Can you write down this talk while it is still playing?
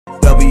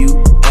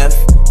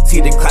T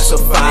to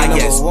classify,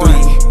 yes, 3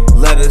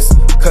 letters,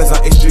 cause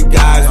I'm extra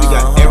guys. We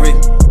got Eric,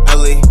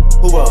 Ellie,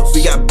 who else?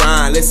 We got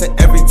Brian, listen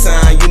every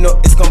time, you know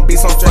it's gonna be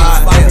some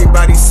fly.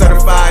 Everybody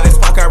certified, this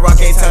podcast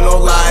rock ain't tell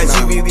no lies.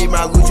 You really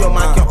might lose your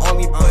mind, can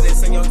only put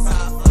this in your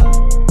top.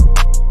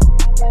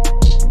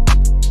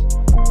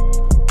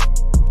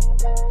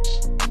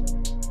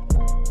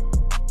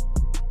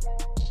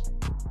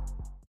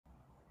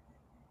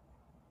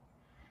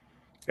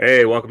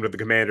 Hey, welcome to the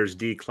Commanders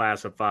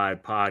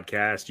Declassified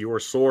Podcast, your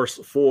source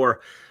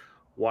for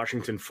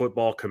Washington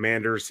Football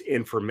Commanders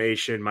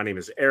information. My name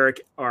is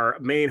Eric. Our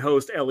main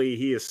host, Ellie,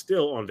 he is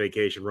still on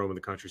vacation roaming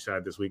the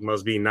countryside this week.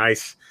 Must be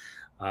nice.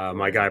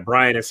 My guy,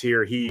 Brian, is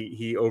here.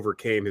 He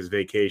overcame his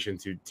vacation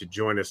to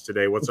join us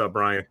today. What's up,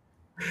 Brian?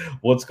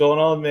 What's going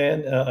on,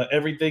 man?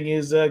 Everything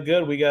is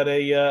good. We got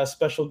a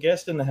special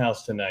guest in the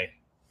house tonight.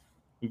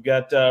 We've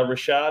got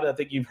Rashad. I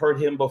think you've heard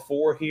him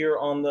before here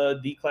on the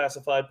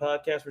Declassified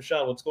Podcast.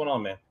 Rashad, what's going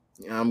on, man?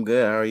 I'm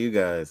good. How are you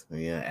guys?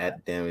 Yeah,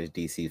 at Damage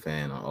DC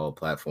fan on all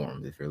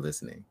platforms if you're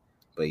listening.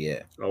 But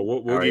yeah. Oh,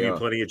 we'll give you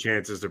plenty of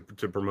chances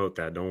to promote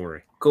that. Don't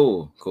worry.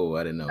 Cool.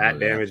 I didn't know. At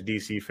Damage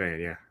DC fan,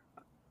 yeah.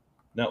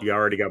 No, you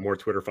already got more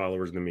Twitter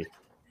followers than me.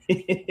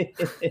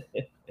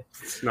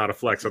 It's not a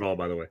flex at all,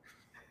 by the way.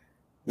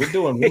 We're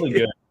doing really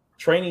good.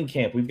 Training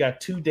camp. We've got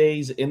 2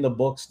 days in the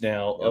books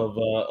now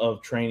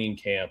of training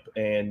camp,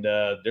 and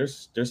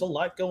there's a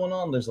lot going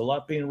on. There's a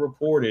lot being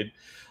reported.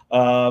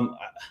 I'll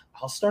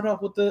start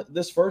off with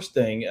this first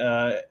thing.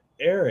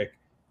 Eric,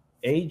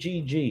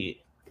 AGG,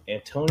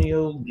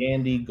 Antonio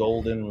Gandy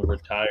Golden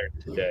retired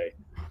today.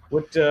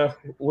 What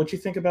you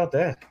think about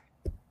that?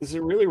 Is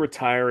it really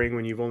retiring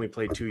when you've only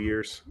played 2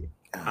 years?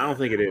 I don't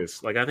think it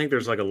is. Like, I think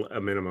there's like a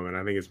minimum, and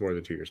I think it's more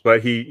than 2 years. But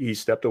he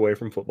stepped away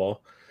from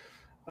football.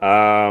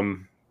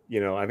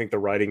 I think the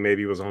writing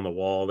maybe was on the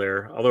wall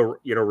there. Although,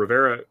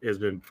 Rivera has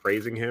been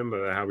praising him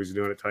how he's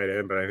doing at tight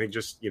end. But I think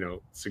just,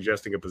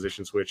 suggesting a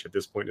position switch at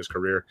this point in his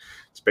career,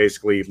 it's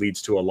basically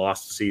leads to a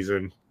lost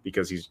season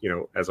because he's,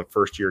 as a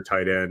first-year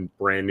tight end,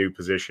 brand new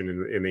position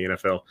in the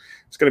NFL.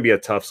 It's going to be a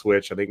tough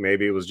switch. I think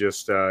maybe it was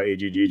just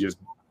AGG just,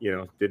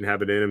 didn't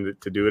have it in him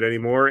to do it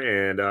anymore.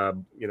 And,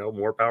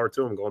 more power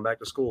to him going back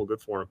to school.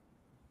 Good for him.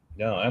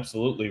 No,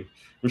 absolutely.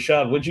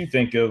 Rashad, what'd you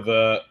think of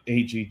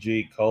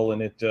AGG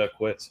calling it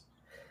quits?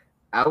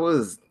 I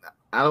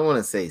don't want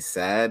to say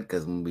sad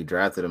because when we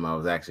drafted him, I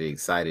was actually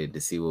excited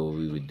to see what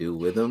we would do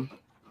with him.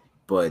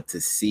 But to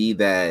see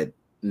that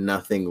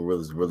nothing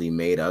was really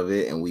made of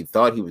it, and we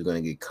thought he was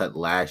going to get cut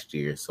last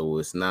year, so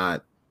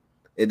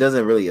it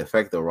doesn't really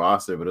affect the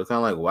roster, but it's kind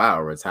of like,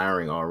 wow,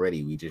 retiring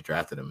already. We just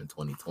drafted him in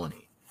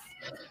 2020.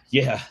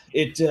 Yeah,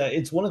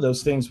 it's one of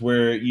those things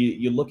where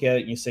you look at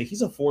it and you say,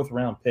 he's a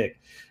 4th-round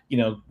pick.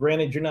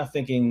 Granted, you're not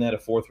thinking that a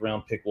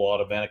 4th-round pick will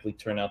automatically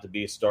turn out to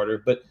be a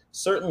starter, but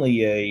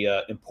certainly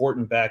a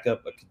important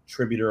backup, a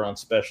contributor on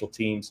special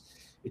teams.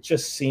 It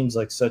just seems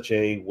like such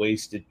a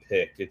wasted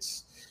pick.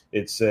 It's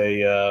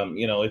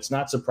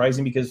not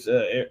surprising because,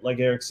 like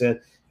Eric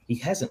said, he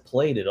hasn't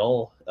played at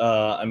all.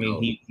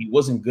 He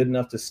wasn't good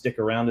enough to stick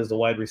around as a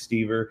wide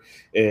receiver,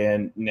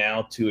 and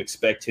now to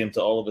expect him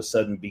to all of a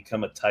sudden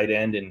become a tight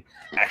end and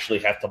actually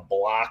have to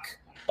block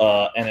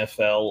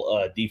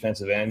NFL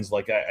defensive ends,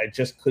 like I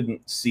just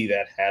couldn't see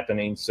that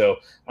happening. So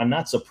I'm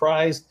not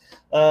surprised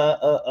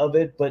of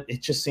it, but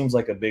it just seems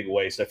like a big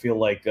waste. I feel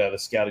like the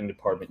scouting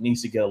department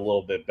needs to get a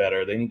little bit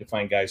better. They need to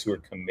find guys who are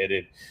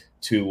committed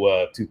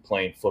to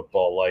playing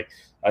football. Like,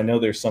 I know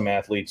there's some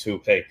athletes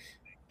who, hey,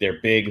 they're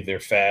big,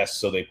 they're fast,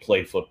 so they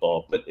play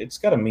football, but it's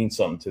got to mean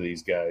something to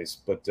these guys.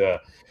 But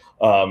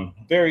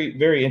very,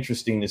 very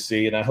interesting to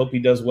see, and I hope he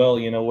does well.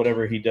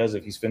 Whatever he does,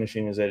 if he's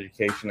finishing his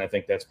education, I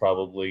think that's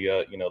probably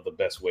the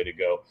best way to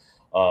go.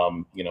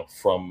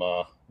 From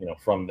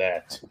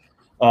that.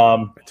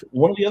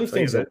 One of the other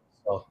things that.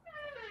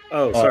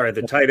 Sorry.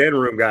 The tight end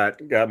room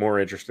got more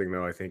interesting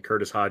though. I think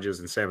Curtis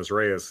Hodges and Sammis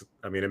Reyes.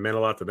 I mean, it meant a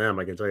lot to them.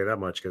 I can tell you that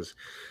much because.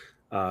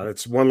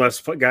 It's one less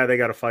guy they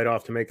got to fight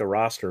off to make the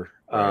roster.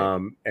 Right.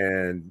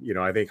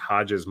 I think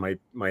Hodges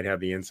might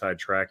have the inside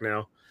track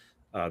now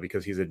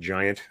because he's a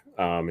giant,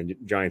 and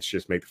giants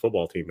just make the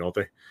football team, don't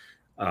they?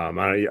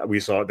 We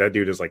saw that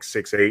dude is like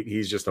 6'8".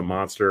 He's just a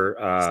monster.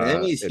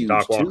 Sammy's huge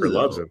Doc Walker too,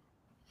 loves him.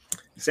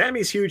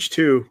 Sammy's huge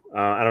too.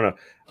 I don't know.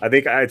 I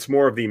think it's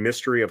more of the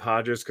mystery of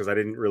Hodges because I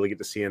didn't really get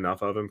to see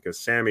enough of him because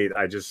Sammy,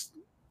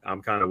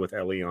 I'm kind of with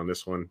Ellie on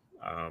this one.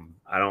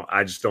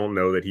 I just don't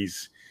know that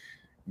he's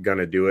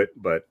gonna do it,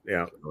 but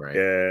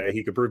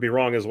he could prove me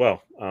wrong as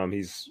well.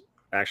 He's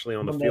actually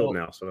on the field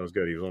now, so that was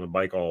good. He was on the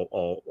bike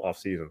all off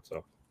season.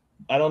 So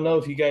I don't know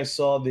if you guys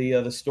saw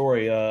the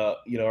story.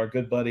 Our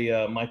good buddy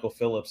Michael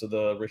Phillips of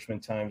the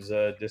Richmond Times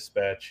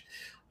Dispatch.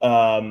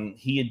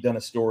 He had done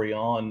a story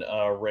on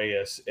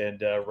Reyes,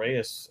 and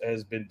Reyes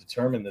has been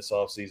determined this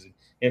offseason.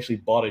 He actually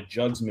bought a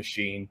jugs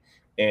machine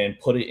and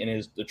put it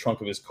in the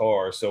trunk of his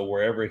car. So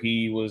wherever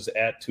he was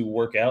at to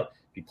work out,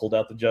 he pulled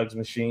out the jugs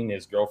machine.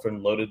 His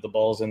girlfriend loaded the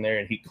balls in there,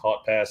 and he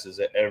caught passes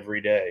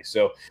every day.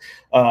 So,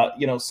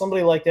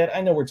 somebody like that, I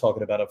know we're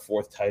talking about a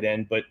 4th tight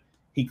end, but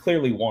he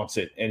clearly wants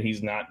it, and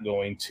he's not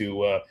going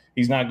to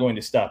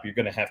stop. You're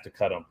going to have to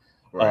cut him.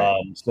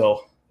 Right.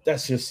 So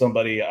that's just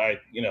somebody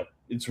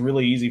it's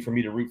really easy for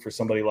me to root for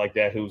somebody like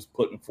that who's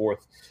putting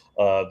forth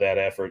that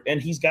effort.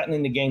 And he's gotten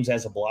into games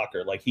as a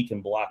blocker. Like, he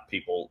can block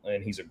people,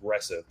 and he's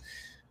aggressive.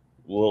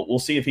 We'll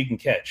see if he can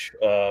catch.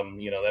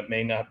 That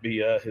may not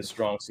be his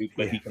strong suit,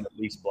 but he can at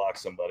least block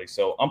somebody.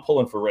 So I'm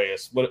pulling for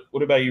Reyes.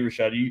 What about you,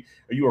 Rashad?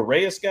 Are you a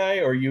Reyes guy,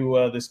 or are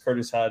you this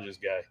Curtis Hodges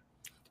guy?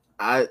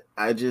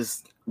 I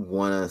just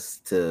want us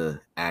to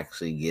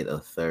actually get a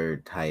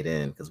third tight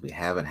end because we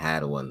haven't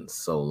had one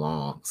so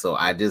long. So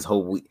I just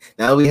hope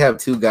now we have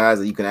two guys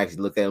that you can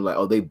actually look at them like,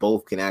 oh, they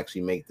both can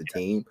actually make the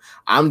team.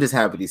 I'm just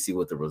happy to see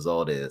what the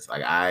result is.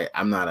 Like, I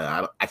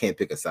can't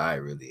pick a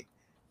side really.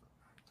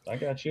 I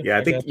got you. Yeah,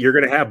 I think you're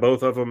going to have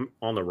both of them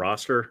on the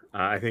roster.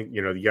 I think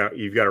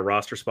you've got a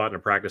roster spot and a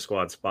practice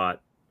squad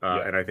spot,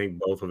 and I think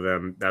both of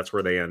them, that's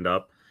where they end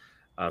up.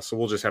 So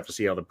we'll just have to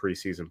see how the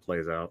preseason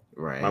plays out.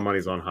 Right. My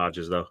money's on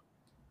Hodges, though.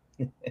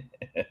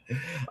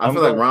 I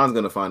feel like Ron's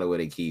going to find a way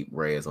to keep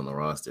Reyes on the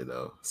roster,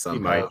 though. Somehow.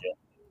 He might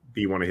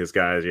be one of his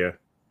guys, yeah.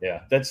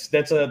 Yeah,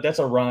 that's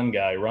a Ron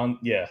guy. Ron,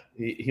 yeah,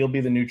 he'll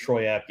be the new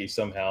Troy Apke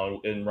somehow,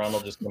 and Ron will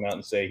just come out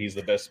and say he's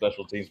the best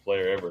special teams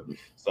player ever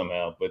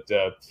somehow.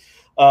 But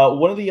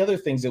one of the other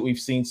things that we've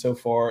seen so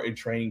far in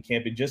training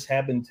camp, it just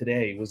happened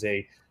today, was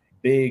a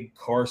big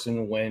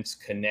Carson Wentz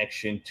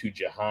connection to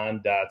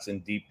Jahan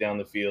Dotson deep down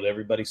the field.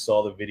 Everybody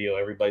saw the video.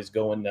 Everybody's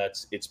going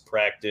nuts. It's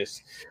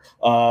practice.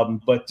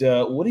 But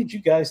what did you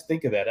guys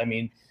think of that? I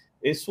mean,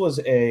 this was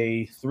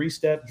a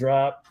 3-step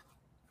drop,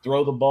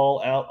 throw the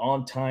ball out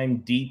on time,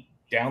 deep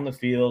down the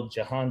field.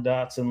 Jahan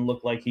Dotson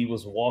looked like he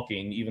was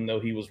walking, even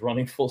though he was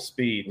running full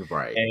speed.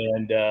 Right.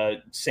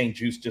 And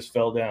St-Juste just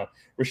fell down.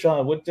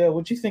 Rashawn,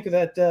 what'd you think of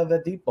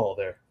that deep ball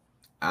there?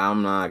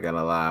 I'm not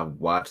gonna lie. I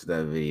watched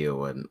that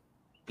video an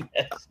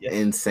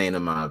insane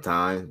amount of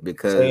time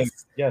because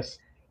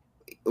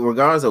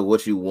regardless of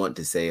what you want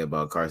to say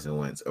about Carson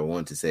Wentz or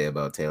want to say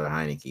about Taylor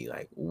Heineke,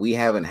 like, we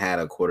haven't had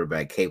a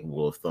quarterback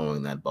capable of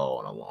throwing that ball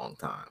in a long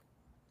time.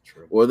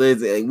 True. Or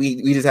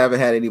we just haven't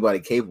had anybody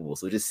capable.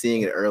 So just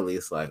seeing it early,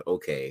 it's like,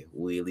 okay,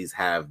 we at least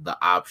have the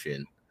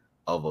option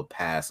of a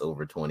pass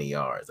over 20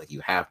 yards. Like,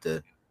 you have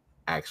to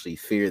actually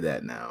fear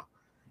that now.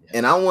 Yes.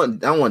 And I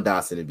want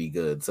Dotson to be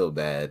good so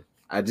bad.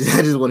 I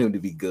just want him to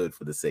be good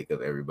for the sake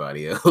of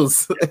everybody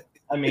else.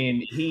 I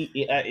mean,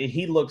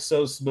 he looked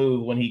so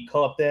smooth when he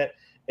caught that,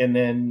 and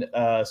then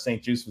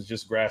St-Juste was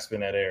just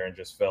grasping at air and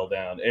just fell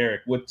down.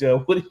 Eric, what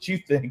did you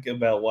think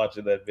about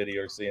watching that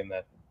video or seeing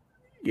that?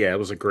 Yeah, it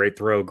was a great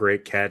throw,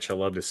 great catch. I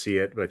love to see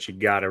it, but you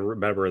got to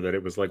remember that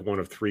it was like one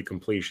of 3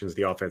 completions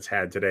the offense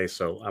had today.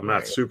 So I'm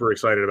not super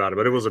excited about it,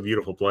 but it was a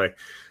beautiful play.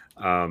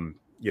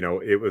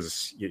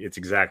 It's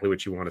exactly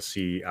what you want to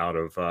see out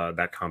of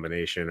that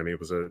combination. I mean, it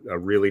was a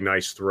really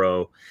nice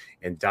throw,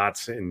 and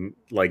Dotson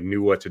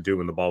knew what to do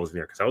when the ball was in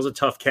there, because that was a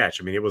tough catch.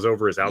 I mean, it was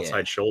over his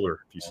outside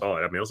shoulder. If you saw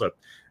it, I mean,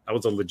 that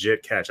was a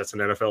legit catch. That's an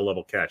NFL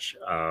level catch.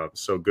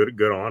 So good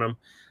on him.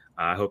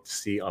 I hope to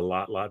see a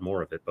lot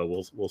more of it, but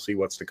we'll see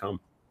what's to come.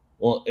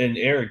 Well, and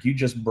Eric, you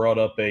just brought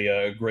up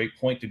a great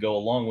point to go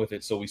along with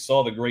it. So we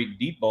saw the great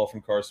deep ball from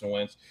Carson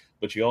Wentz,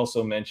 but you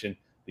also mentioned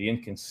the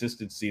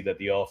inconsistency that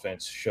the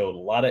offense showed. A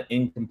lot of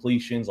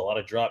incompletions, a lot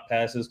of drop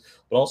passes,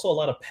 but also a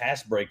lot of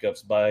pass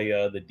breakups by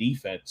the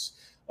defense.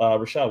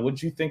 Rashad, what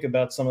did you think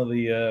about some of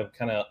the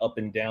kind of up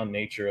and down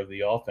nature of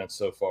the offense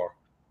so far?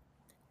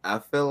 I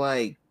feel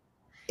like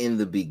in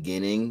the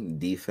beginning,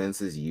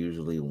 defenses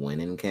usually win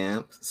in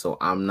camp, so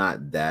I'm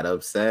not that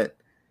upset.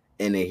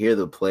 And to hear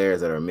the players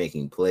that are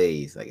making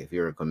plays, like, if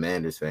you're a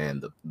Commanders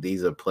fan,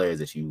 these are players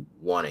that you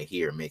want to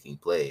hear making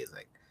plays.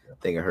 Like, I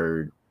think I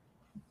heard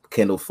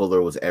Kendall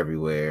Fuller was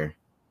everywhere.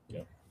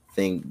 Yeah. I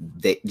think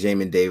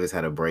Jamin Davis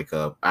had a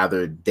breakup.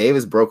 Either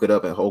Davis broke it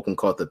up and Holcomb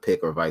caught the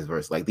pick, or vice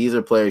versa. Like, these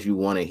are players you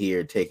want to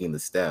hear taking the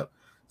step.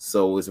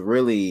 So it's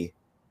really,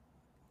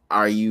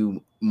 are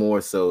you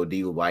more so, do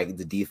you like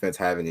the defense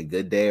having a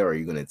good day, or are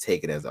you going to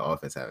take it as the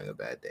offense having a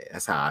bad day?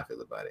 That's how I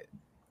feel about it.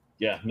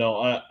 Yeah, no,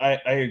 I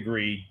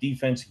agree.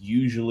 Defense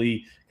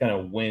usually kind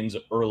of wins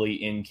early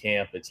in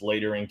camp. It's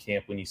later in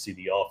camp when you see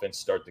the offense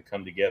start to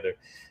come together.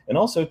 And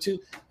also, too,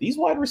 these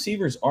wide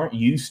receivers aren't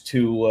used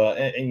to,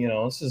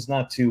 this is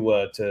not to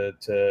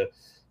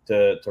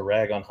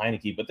rag on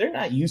Heineke, but they're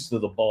not used to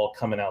the ball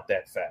coming out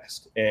that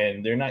fast.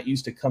 And they're not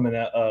used to coming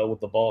out with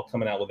the ball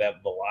coming out with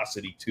that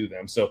velocity to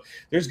them. So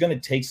there's going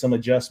to take some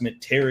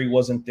adjustment. Terry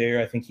wasn't there.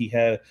 I think he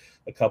had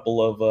a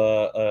couple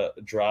of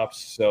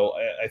drops. So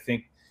I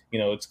think,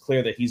 it's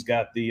clear that he's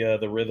got the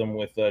rhythm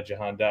with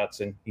Jahan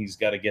Dotson. He's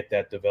got to get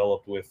that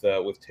developed with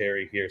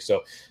Terry here.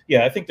 So,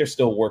 yeah, I think they're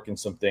still working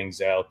some things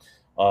out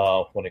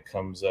when it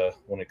comes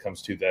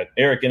to that.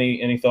 Eric,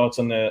 any thoughts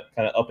on the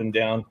kind of up and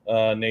down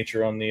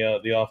nature on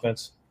the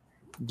offense?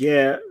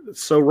 Yeah.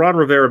 So Ron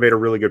Rivera made a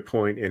really good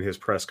point in his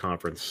press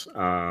conference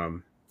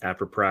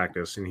after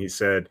practice, and he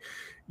said,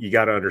 you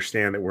got to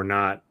understand that we're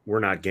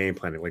not game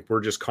planning. Like,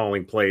 we're just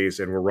calling plays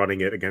and we're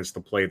running it against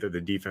the play that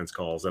the defense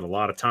calls. And a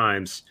lot of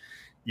times,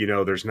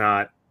 there's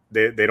not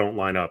they don't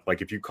line up.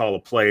 Like if you call a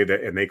play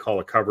and they call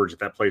a coverage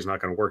that play's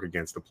not going to work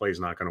against, the play's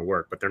not going to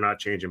work. But they're not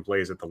changing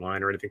plays at the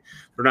line or anything.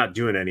 They're not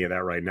doing any of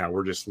that right now.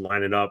 We're just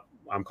lining up.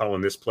 I'm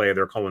calling this play,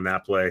 they're calling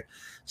that play.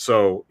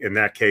 So in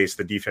that case,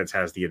 the defense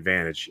has the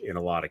advantage in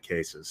a lot of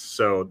cases.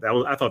 So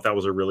I thought that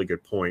was a really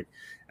good point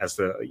as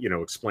to,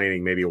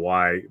 explaining maybe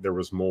why there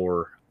was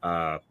more,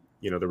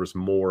 there was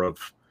more of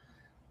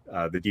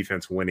the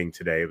defense winning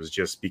today. It was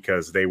just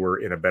because they were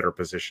in a better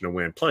position to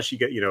win. Plus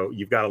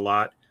you've got a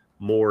lot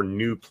more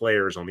new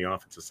players on the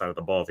offensive side of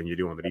the ball than you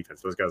do on the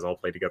defense. Those guys all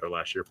played together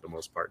last year for the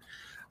most part.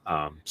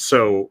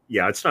 So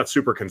yeah, it's not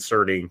super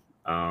concerning.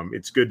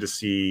 It's good to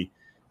see,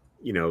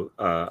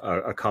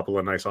 a couple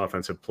of nice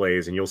offensive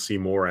plays, and you'll see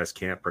more as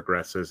camp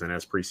progresses and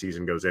as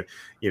preseason goes in,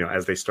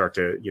 as they start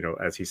to,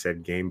 as he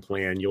said, game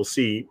plan, you'll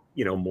see,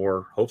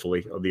 more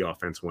hopefully of the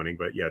offense winning.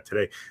 But yeah,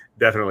 today,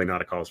 definitely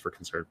not a cause for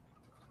concern.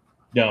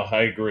 No,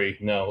 I agree.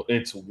 No,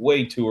 it's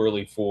way too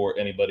early for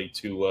anybody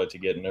to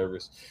get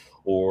nervous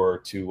or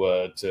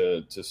to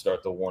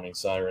start the warning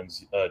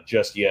sirens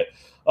just yet.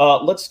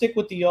 Let's stick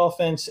with the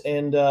offense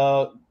and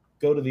go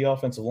to the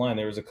offensive line.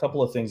 There was a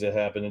couple of things that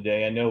happened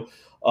today. I know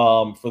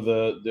for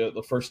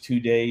the first 2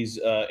 days,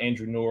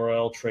 Andrew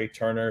Norwell, Trey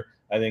Turner,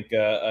 I think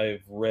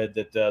I've read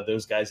that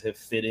those guys have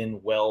fit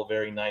in well,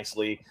 very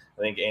nicely.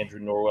 I think Andrew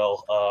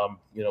Norwell,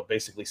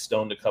 basically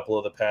stoned a couple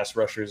of the pass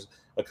rushers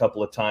a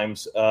couple of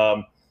times.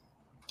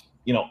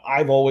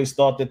 I've always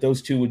thought that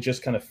those two would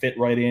just kind of fit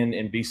right in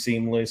and be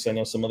seamless. I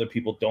know some other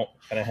people don't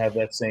kind of have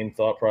that same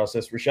thought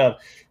process. Rashad,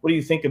 what do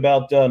you think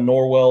about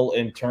Norwell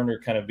and Turner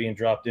kind of being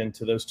dropped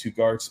into those two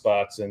guard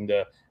spots and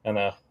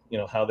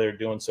how they're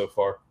doing so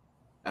far?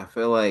 I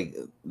feel like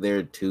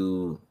they're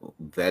two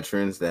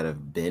veterans that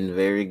have been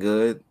very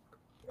good.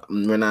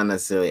 We're not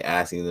necessarily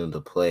asking them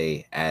to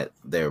play at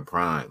their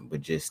prime,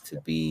 but just to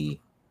be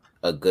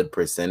a good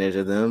percentage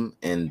of them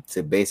and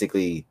to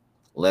basically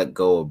let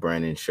go of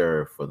Brandon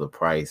Scherff for the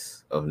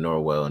price of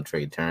Norwell and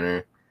Trey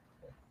Turner.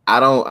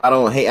 I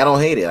don't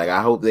hate it. Like,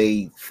 I hope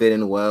they fit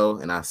in well.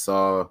 And I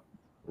saw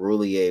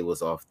Roulier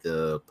was off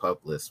the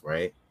PUP list,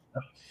 right?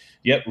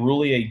 Yep,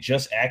 Roulier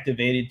just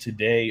activated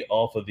today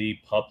off of the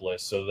PUP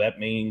list. So that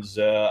means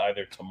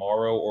either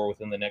tomorrow or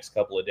within the next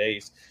couple of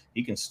days,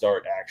 he can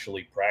start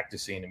actually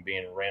practicing and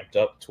being ramped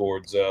up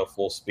towards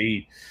full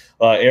speed.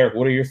 Eric,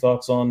 what are your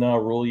thoughts on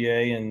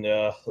Roulier and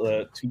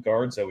the two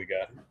guards that we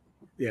got?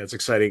 Yeah, it's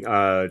exciting.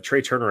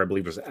 Trey Turner, I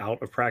believe, was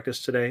out of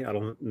practice today.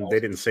 They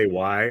didn't say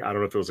why. I don't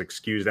know if it was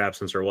excused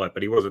absence or what,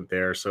 but he wasn't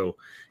there. So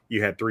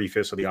you had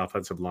 3/5 of the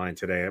offensive line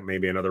today.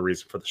 Maybe another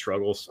reason for the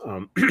struggles.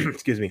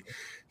 Excuse me.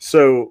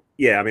 So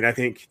yeah, I mean, I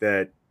think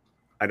that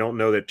I don't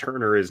know that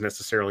Turner is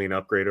necessarily an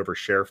upgrade over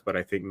Scherff, but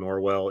I think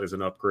Norwell is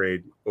an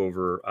upgrade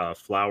over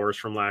Flowers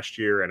from last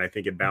year, and I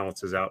think it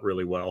balances out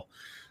really well.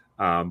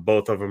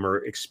 Both of them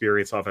are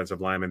experienced offensive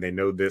linemen. They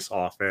know this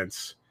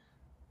offense.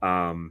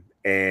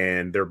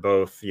 And they're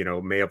both,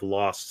 may have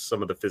lost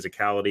some of the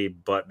physicality,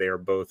 but they are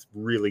both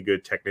really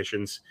good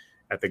technicians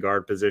at the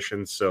guard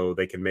position. So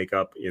they can make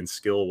up in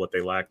skill what they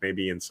lack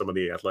maybe in some of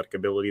the athletic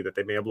ability that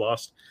they may have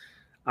lost.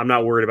 I'm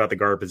not worried about the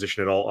guard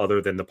position at all, other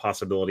than the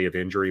possibility of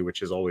injury,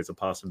 which is always a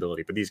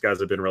possibility. But these guys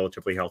have been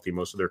relatively healthy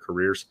most of their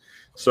careers.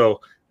 So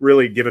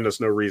really giving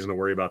us no reason to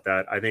worry about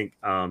that. I think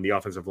the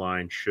offensive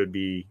line should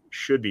be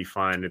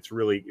fine.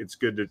 It's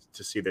good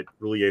to see that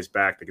Roulier's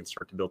back. They can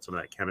start to build some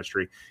of that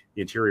chemistry.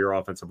 The interior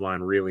offensive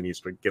line really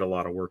needs to get a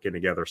lot of work in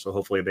together. So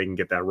hopefully they can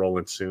get that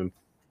rolling soon.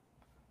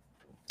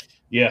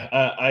 Yeah,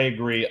 I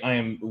agree. I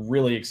am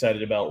really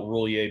excited about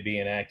Roulier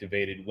being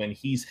activated. When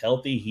he's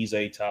healthy, he's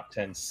a top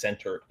 10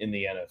 center in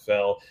the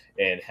NFL,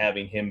 and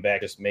having him back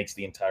just makes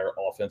the entire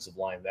offensive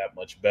line that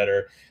much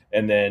better.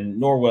 And then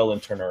Norwell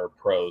and Turner are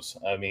pros.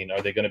 I mean,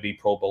 are they going to be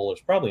Pro Bowlers?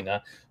 Probably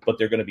not, but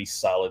they're going to be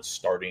solid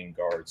starting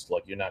guards.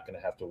 Like, you're not going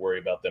to have to worry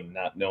about them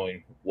not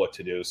knowing what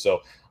to do.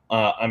 So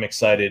I'm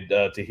excited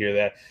to hear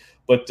that.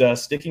 But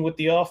sticking with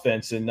the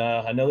offense, and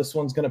I know this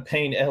one's going to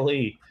pain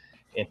LE.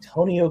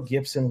 Antonio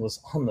Gibson was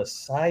on the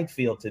side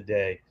field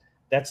today.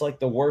 That's like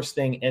the worst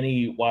thing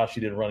any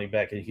Washington running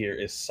back can hear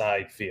is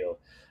side field.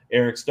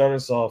 Eric, start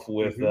us off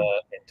with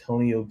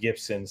Antonio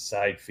Gibson's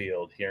side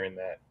field, hearing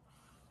that.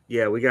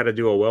 Yeah, we got to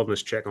do a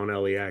wellness check on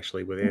LE,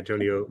 actually, with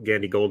Antonio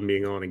Gandy Golden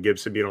being on and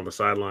Gibson being on the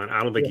sideline.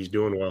 I don't think he's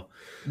doing well.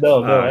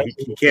 No,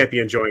 he can't be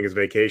enjoying his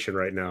vacation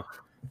right now.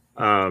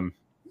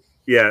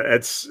 Yeah,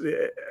 it's,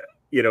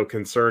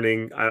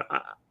 concerning.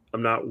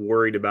 I'm not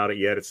worried about it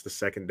yet. It's the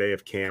second day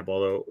of camp,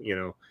 although,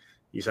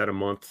 he's had a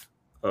month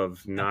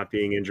of not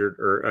being injured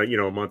or,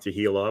 a month to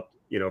heal up,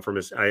 from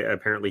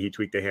apparently he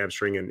tweaked a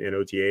hamstring in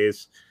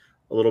OTAs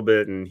a little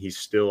bit, and he's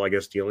still, I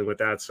guess, dealing with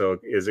that. So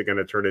is it going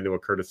to turn into a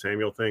Curtis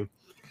Samuel thing?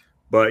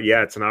 But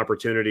yeah, it's an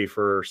opportunity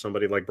for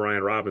somebody like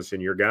Brian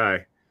Robinson, your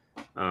guy.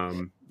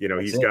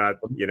 He's got,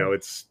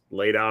 it's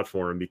laid out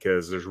for him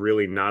because there's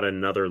really not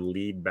another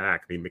lead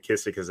back. I mean,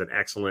 McKissick is an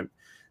excellent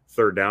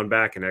third down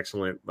back, an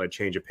excellent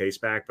change of pace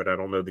back, but I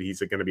don't know that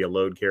he's going to be a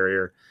load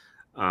carrier.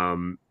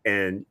 I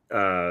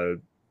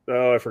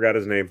forgot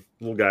his name,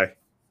 little guy,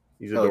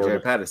 He's adorable.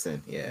 Jared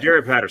Patterson. Yeah.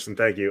 Jared Patterson.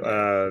 Thank you.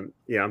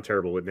 Yeah, I'm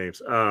terrible with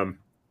names.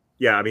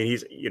 Yeah, I mean,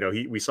 he's,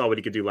 we saw what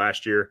he could do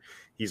last year.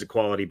 He's a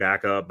quality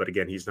backup, but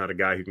again, he's not a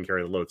guy who can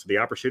carry the load. So the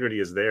opportunity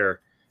is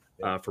there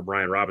for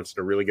Brian Robinson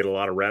to really get a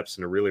lot of reps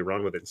and to really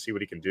run with it and see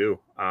what he can do.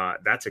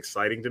 That's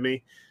exciting to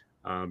me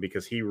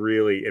because he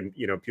really, and,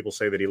 people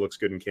say that he looks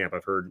good in camp.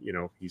 I've heard,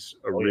 he's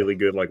a really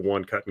good, like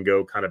one cut and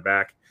go kind of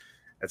back.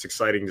 That's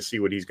exciting to see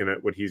what he's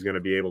gonna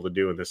be able to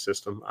do in this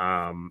system.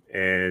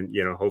 And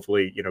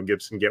hopefully,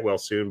 Gibson get well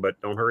soon,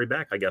 but don't hurry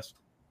back, I guess.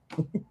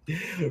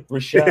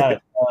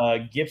 Rashad,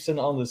 Gibson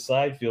on the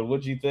side field.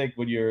 What did you think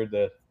when you heard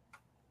that?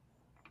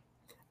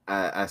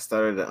 I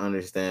started to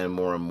understand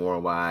more and more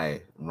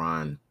why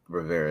Ron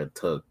Rivera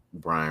took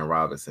Brian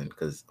Robinson,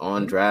 because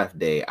on draft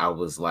day I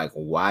was like,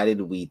 why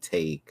did we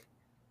take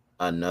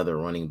another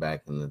running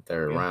back in the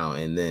third round?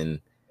 And then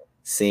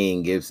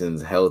seeing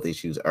Gibson's health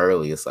issues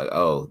early, it's like,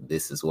 oh,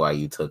 this is why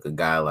you took a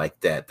guy like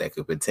that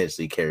could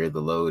potentially carry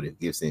the load if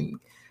Gibson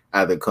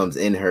either comes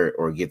in hurt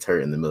or gets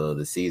hurt in the middle of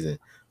the season.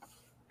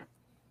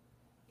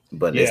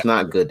 But it's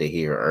not good to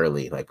hear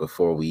early, like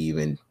before we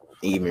even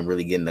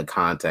really get into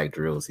contact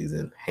drill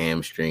season,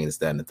 hamstrings,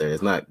 that and the third.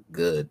 It's not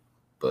good,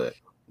 but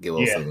get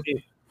well soon.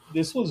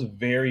 This was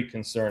very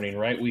concerning,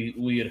 right?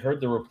 We had heard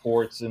the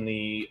reports in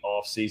the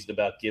offseason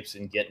about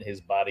Gibson getting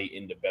his body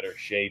into better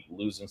shape,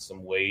 losing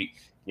some weight,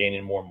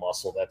 gaining more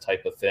muscle, that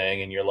type of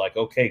thing. And you're like,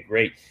 okay,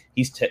 great.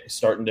 He's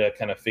starting to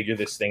kind of figure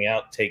this thing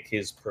out, take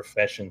his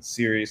profession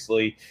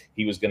seriously.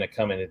 He was going to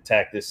come and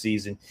attack this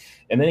season.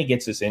 And then he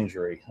gets this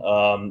injury.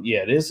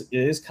 It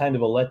is kind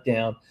of a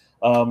letdown.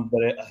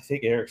 But I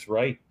think Eric's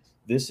right.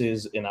 This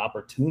is an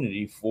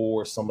opportunity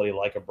for somebody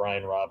like a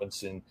Brian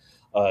Robinson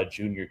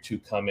Jr. to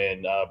come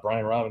in.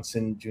 Brian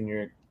Robinson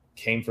Jr.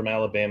 came from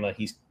Alabama.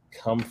 He's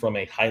come from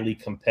a highly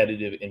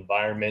competitive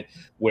environment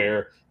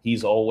where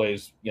he's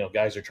always,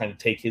 guys are trying to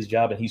take his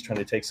job and he's trying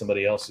to take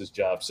somebody else's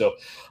job. So,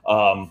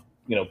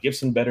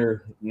 Gibson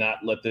better not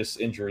let this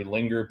injury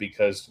linger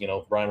because,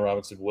 Brian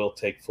Robinson will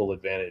take full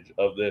advantage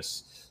of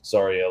this.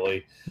 Sorry,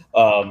 Ellie.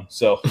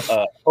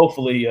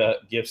 Hopefully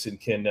Gibson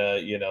can,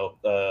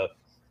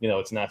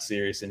 it's not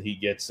serious and he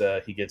gets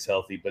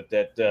healthy. But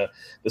that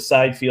the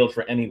side field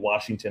for any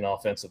Washington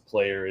offensive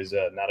player is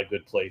not a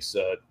good place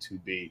to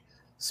be.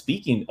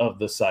 Speaking of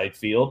the side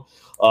field,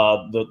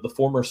 the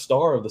former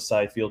star of the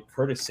side field,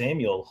 Curtis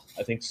Samuel,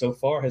 I think so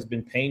far has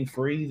been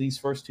pain-free these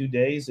first 2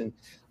 days, and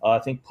I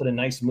think put a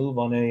nice move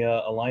on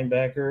a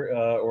linebacker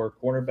or a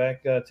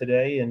cornerback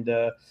today, and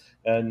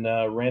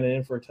ran it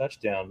in for a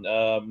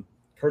touchdown.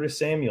 Curtis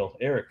Samuel,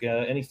 Eric,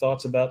 any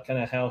thoughts about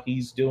kind of how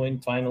he's doing?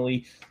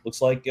 Finally,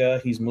 looks like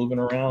he's moving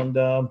around,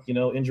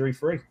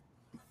 injury-free.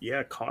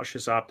 Yeah,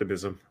 cautious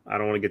optimism. I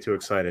don't want to get too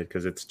excited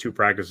because it's 2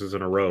 practices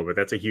in a row, but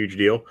that's a huge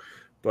deal.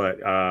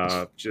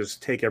 But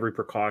just take every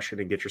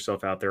precaution and get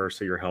yourself out there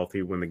so you're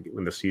healthy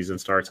when the season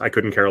starts. I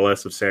couldn't care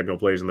less if Samuel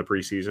plays in the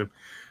preseason.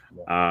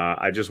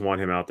 I just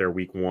want him out there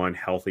week 1,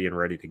 healthy and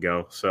ready to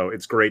go. So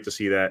it's great to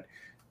see that.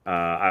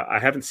 I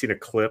haven't seen a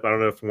clip. I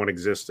don't know if one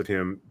exists of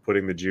him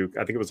putting the juke.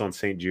 I think it was on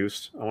St.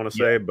 Juice, I want to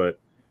say. But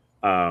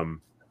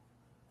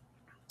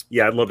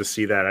I'd love to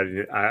see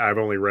that. I've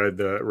only read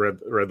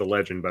the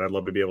legend, but I'd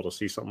love to be able to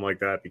see something like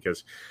that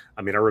because,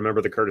 I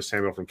remember the Curtis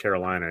Samuel from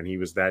Carolina, and he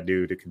was that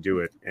dude who could do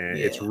it. And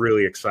it's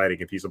really exciting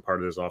if he's a part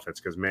of this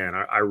offense because, man,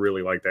 I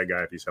really like that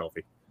guy if he's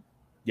healthy.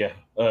 Yeah,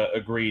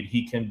 agreed.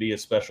 He can be a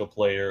special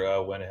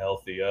player when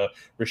healthy.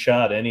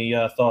 Rashad, any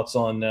thoughts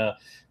on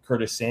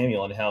Curtis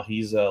Samuel and how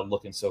he's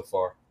looking so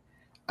far?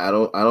 I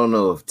don't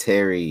know if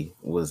Terry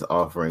was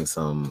offering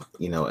some,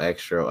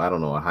 extra,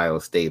 Ohio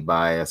State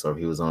bias or if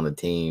he was on the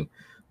team.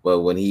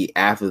 But when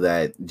after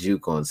that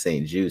juke on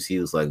St. Juice, he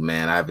was like,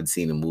 man, I haven't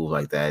seen him move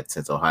like that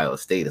since Ohio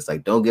State. It's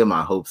like, don't get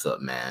my hopes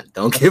up, man.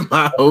 Don't get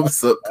my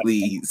hopes up,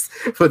 please.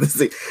 For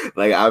the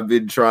like, I've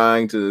been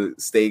trying to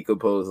stay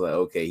composed. Like,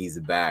 okay, he's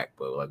back,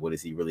 but like, what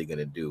is he really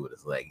gonna do?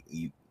 It's like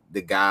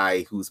the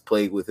guy who's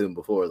played with him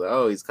before is like,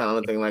 oh, he's kind of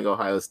looking like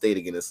Ohio State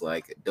again. It's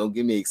like, don't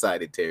get me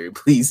excited, Terry.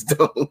 Please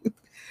don't.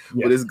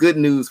 Yeah. But it's good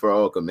news for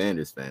all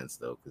Commanders fans,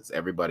 though, because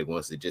everybody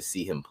wants to just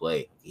see him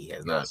play. He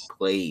has not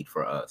played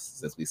for us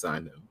since we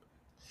signed him.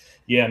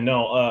 Yeah,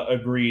 no,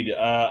 agreed.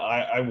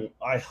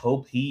 I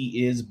hope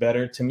he is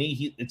better. To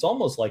me, it's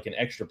almost like an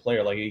extra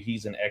player, like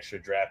he's an extra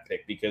draft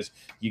pick because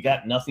you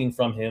got nothing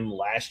from him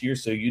last year,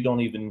 so you don't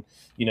even,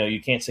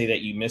 you can't say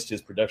that you missed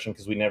his production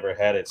because we never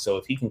had it. So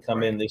if he can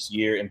come in this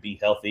year and be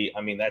healthy,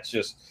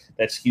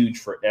 that's huge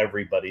for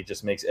everybody. It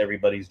just makes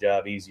everybody's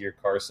job easier.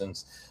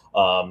 Carson's,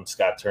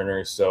 Scott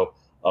Turner. So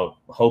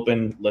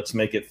hoping let's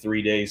make it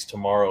 3 days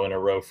tomorrow in a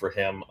row for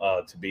him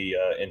to be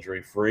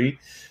injury free.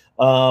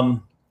 And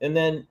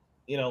then,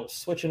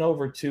 switching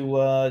over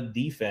to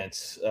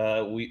defense,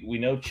 we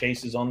know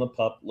Chase is on the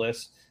PUP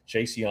list,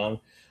 Chase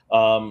Young.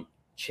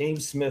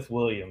 James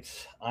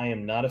Smith-Williams. I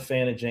am not a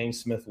fan of James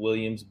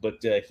Smith-Williams, but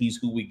he's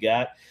who we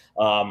got.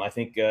 I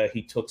think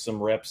he took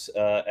some reps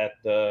at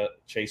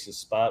Chase's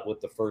spot with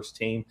the first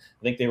team.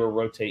 I think they were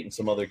rotating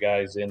some other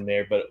guys in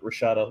there. But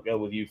Rashad, I'll go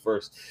with you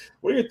first.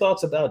 What are your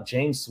thoughts about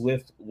James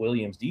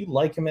Smith-Williams? Do you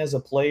like him as a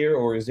player,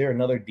 or is there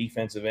another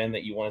defensive end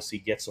that you want to see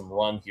get some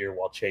run here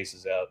while Chase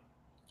is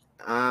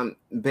out?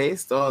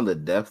 Based on the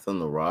depth on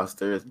the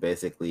roster, it's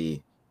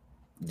basically,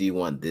 do you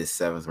want this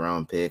 7th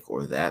round pick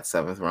or that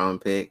 7th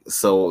round pick?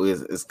 So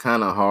it's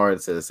kind of hard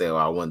to say,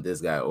 I want this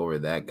guy over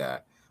that guy.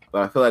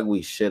 But I feel like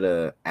we should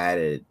have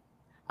added,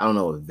 I don't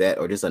know, a vet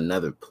or just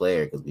another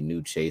player, because we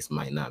knew Chase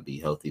might not be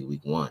healthy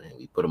week 1, and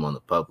we put him on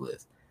the PUP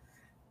list.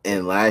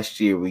 And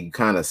last year, we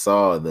kind of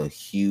saw the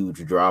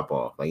huge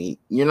drop-off. Like,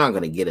 you're not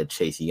going to get a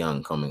Chase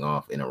Young coming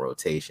off in a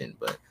rotation,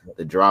 but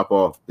the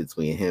drop-off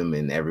between him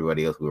and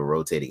everybody else we were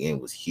rotating in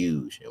was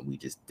huge, and we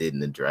just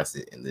didn't address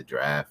it in the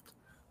draft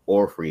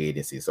or free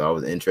agency. So I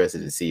was interested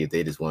to see if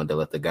they just wanted to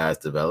let the guys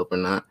develop or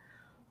not.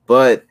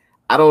 But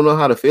I don't know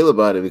how to feel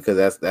about it, because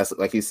that's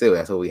like you said,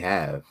 that's what we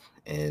have.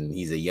 And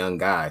he's a young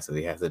guy, so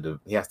he has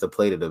to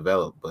play to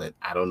develop. But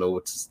I don't know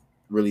what to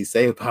really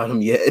say about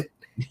him yet.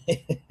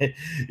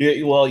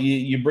 Well,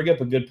 you bring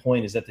up a good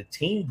point, is that the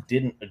team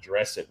didn't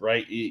address it,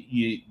 right?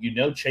 You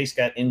know, Chase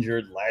got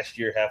injured last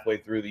year, halfway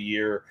through the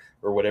year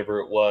or whatever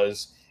it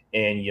was,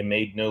 and you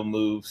made no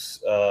moves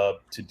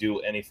to do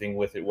anything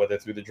with it, whether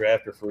through the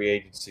draft or free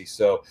agency.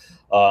 So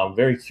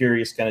very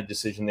curious kind of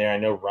decision there. I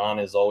know Ron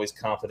is always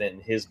confident in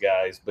his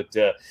guys, but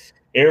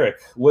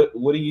Eric, what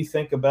do you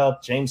think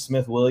about James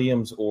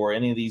Smith-Williams or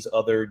any of these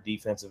other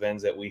defensive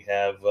ends that we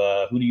have?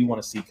 Who do you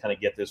want to see kind of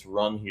get this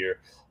run here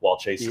while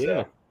Chase is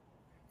out?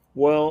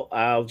 Well,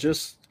 I'll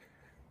just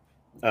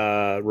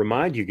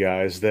remind you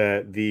guys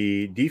that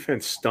the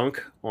defense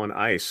stunk on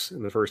ice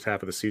in the first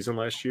half of the season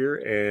last year,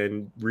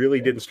 and really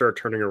didn't start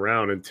turning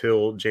around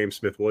until James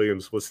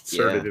Smith-Williams was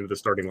inserted into the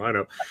starting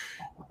lineup.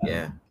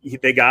 Yeah.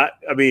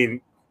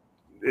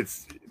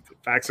 It's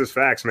facts is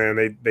facts,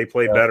 man. They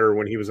played better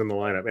when he was in the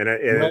lineup. And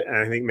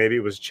I think maybe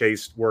it was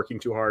Chase working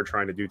too hard,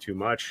 trying to do too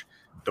much.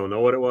 Don't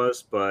know what it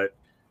was, but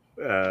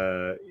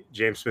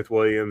James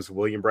Smith-Williams,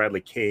 William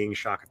Bradley King,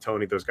 Shaka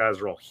Toney, those guys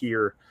are all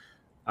here.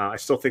 I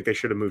still think they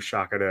should have moved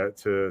Shaka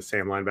to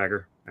Sam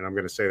linebacker, and I'm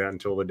going to say that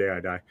until the day I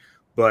die.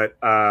 But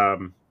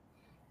I'm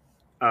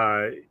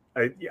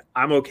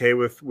okay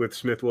with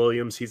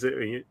Smith-Williams.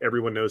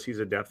 Everyone knows he's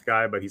a depth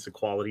guy, but he's a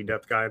quality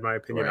depth guy in my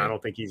opinion. Right. I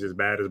don't think he's as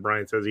bad as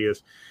Brian says he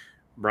is.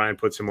 Brian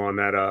puts him on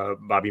that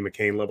Bobby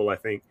McCain level, I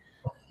think,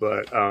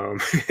 but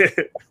of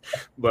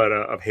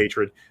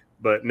hatred.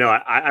 But no,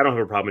 I don't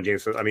have a problem with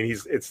James. I mean,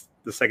 it's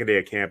the second day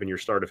of camp and your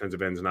star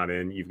defensive end's not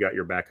in. You've got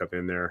your backup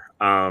in there.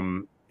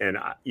 And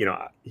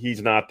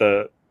he's not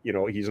a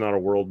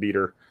world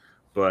beater,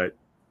 but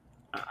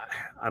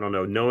I don't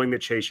know. Knowing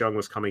that Chase Young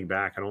was coming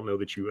back, I don't know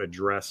that you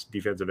address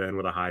defensive end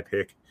with a high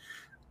pick.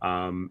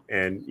 And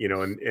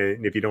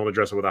if you don't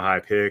address it with a high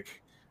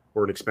pick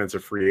or an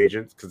expensive free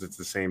agent, because it's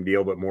the same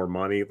deal but more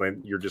money,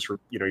 then you're just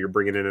you're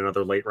bringing in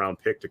another late round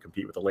pick to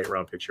compete with the late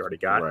round picks you already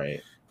got.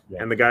 Right.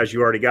 And the guys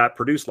you already got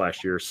produced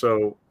last year.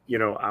 So,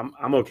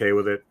 I'm okay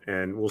with it,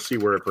 and we'll see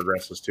where it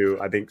progresses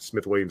to. I think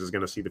Smith-Williams is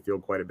going to see the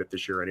field quite a bit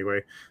this year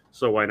anyway.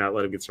 So why not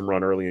let him get some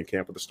run early in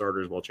camp with the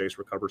starters while Chase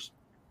recovers?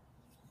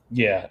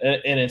 Yeah,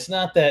 and it's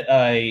not that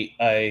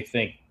I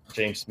think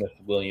James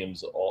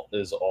Smith-Williams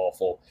is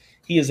awful.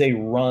 He is a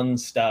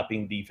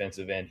run-stopping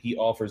defensive end. He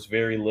offers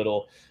very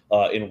little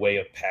in way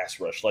of pass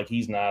rush. Like,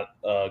 he's not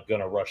going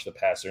to rush the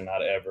passer,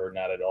 not ever,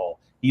 not at all.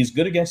 He's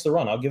good against the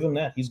run. I'll give him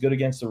that. He's good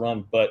against the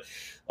run. But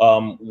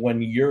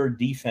when your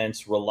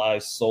defense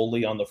relies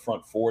solely on the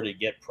front four to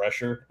get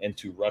pressure and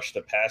to rush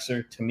the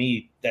passer, to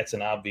me, that's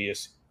an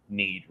obvious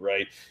need,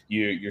 right?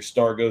 Your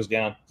star goes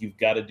down. You've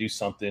got to do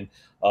something,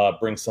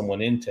 bring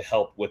someone in to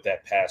help with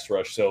that pass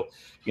rush. So,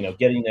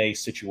 getting a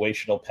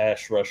situational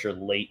pass rusher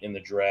late in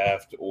the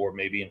draft or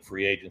maybe in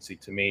free agency,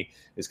 to me,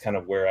 is kind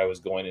of where I was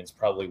going. And it's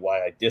probably why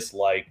I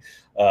dislike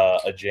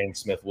a James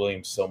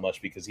Smith-Williams so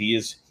much, because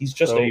he's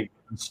just a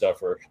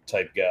stuffer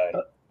type guy.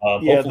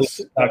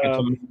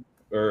 Hopefully,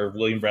 or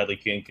William Bradley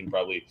King can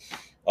probably,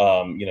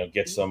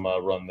 get some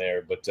run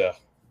there. But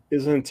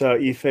isn't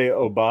Ife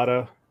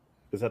Obada?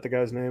 Is that the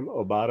guy's name?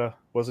 Obada?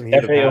 Wasn't he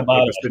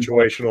the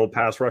situational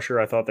pass rusher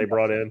I thought they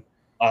brought in?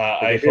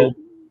 I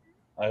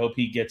hope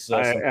he gets.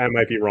 I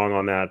might be wrong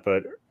on that,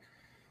 but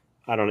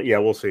I don't know. Yeah,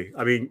 we'll see.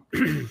 I mean,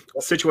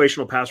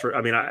 situational pass rusher.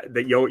 I mean,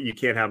 you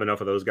can't have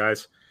enough of those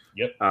guys.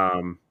 Yep.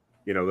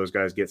 Those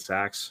guys get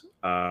sacks.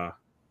 But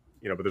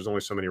there's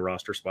only so many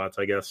roster spots,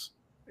 I guess,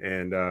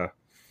 and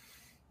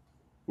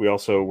we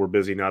also were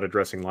busy not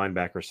addressing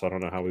linebackers, so I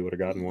don't know how we would have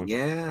gotten one.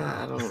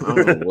 Yeah, I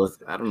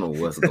don't know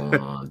what's going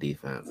on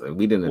defense. Like,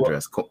 we didn't really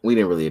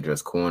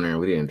address corner.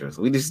 The defense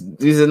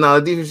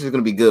is going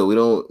to be good.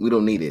 We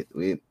don't need it.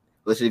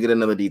 Let's just get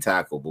another D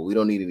tackle, but we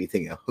don't need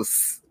anything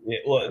else. Yeah,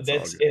 well,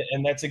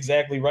 that's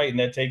exactly right, and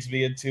that takes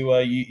me into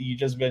you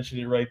just mentioned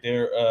it right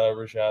there,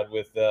 Rashad,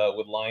 with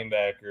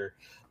linebacker.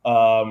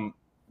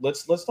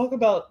 Let's talk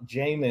about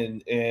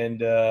Jamin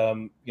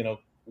and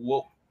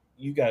what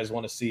you guys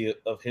want to see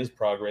of his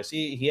progress.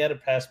 He had a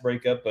pass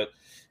breakup, but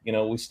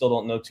we still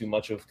don't know too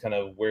much of kind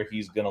of where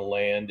he's going to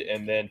land.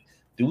 And then,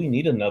 do we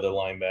need another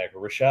linebacker?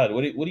 Rashad,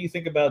 what do you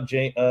think about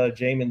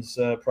Jamin's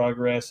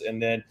progress?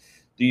 And then,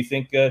 do you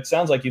think it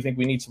sounds like you think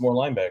we need some more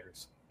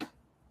linebackers?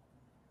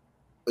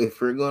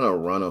 If we're gonna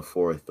run a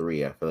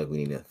 4-3, I feel like we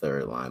need a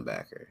third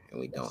linebacker, and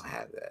we don't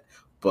have that.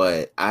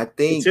 But I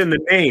think it's in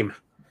the name.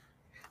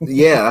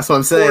 Yeah, that's what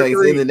I'm saying. Like,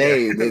 it's in the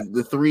name.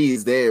 The 3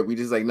 is there. We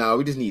just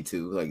we just need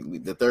 2.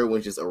 Like, the third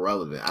one's just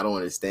irrelevant. I don't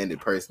understand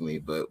it personally,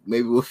 but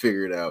maybe we'll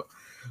figure it out.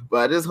 But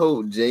I just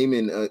hope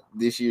Jamin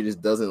this year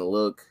just doesn't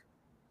look.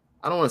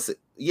 I don't want to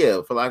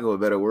say, for lack of a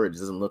better word,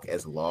 just doesn't look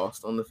as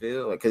lost on the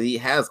field. Because he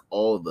has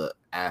all the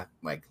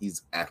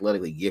he's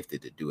athletically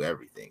gifted to do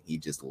everything. He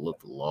just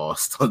looked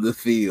lost on the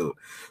field.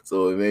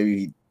 So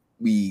maybe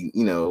he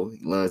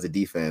learns the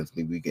defense,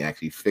 maybe we can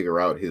actually figure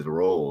out his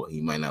role.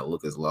 He might not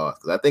look as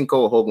lost. Because I think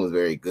Cole Holcomb is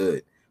very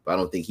good, but I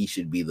don't think he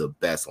should be the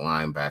best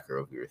linebacker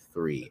of your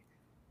 3.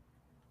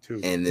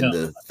 And then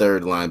the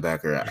third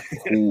linebacker,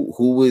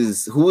 who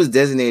was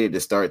designated to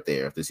start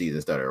there if the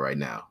season started right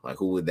now? Like,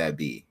 who would that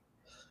be?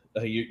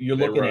 You're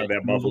looking at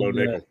that Buffalo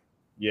nickel.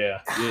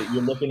 Yeah,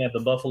 you're looking at the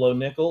Buffalo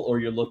nickel, or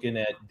you're looking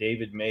at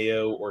David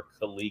Mayo or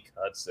Khalik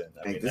Hudson.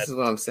 This is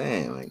what I'm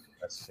saying. Like,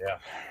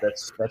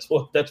 that's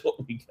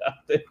what we got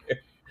there.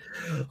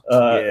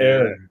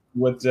 Aaron,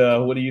 what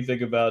do you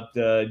think about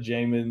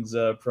Jamin's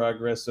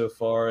progress so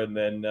far, and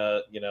then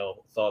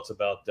thoughts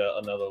about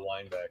another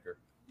linebacker?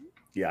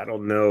 Yeah, I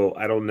don't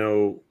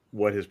know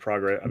what his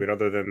progress. I mean,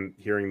 other than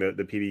hearing the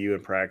PBU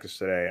in practice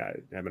today,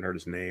 I haven't heard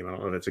his name. I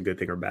don't know if that's a good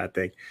thing or a bad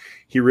thing.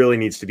 He really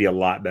needs to be a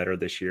lot better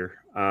this year.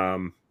 I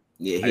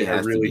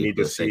really need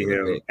to see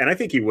him, and I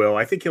think he will.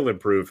 I think he'll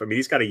improve. I mean,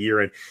 he's got a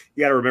year in.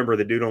 You got to remember,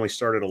 the dude only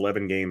started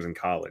 11 games in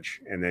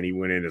college, and then he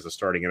went in as a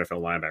starting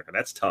NFL linebacker.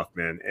 That's tough,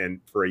 man.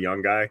 And for a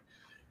young guy,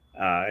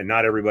 and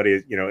not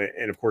everybody,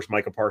 and of course,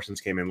 Micah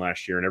Parsons came in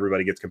last year, and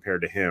everybody gets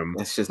compared to him.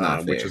 That's just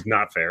not fair. Which is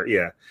not fair.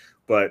 Yeah,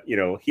 but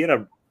he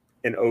had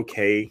an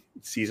okay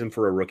season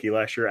for a rookie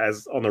last year.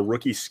 As on the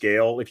rookie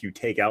scale, if you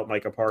take out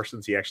Micah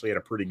Parsons, he actually had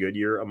a pretty good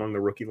year among the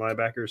rookie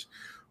linebackers.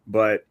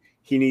 But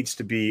he needs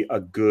to be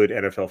a good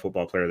NFL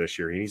football player this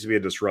year. He needs to be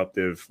a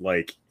disruptive.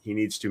 Like, he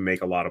needs to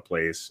make a lot of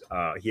plays.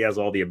 He has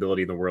all the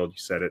ability in the world. You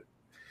said it.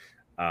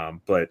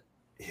 But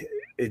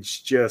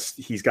it's just,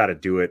 he's got to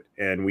do it,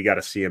 and we got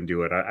to see him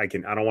do it. I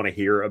don't want to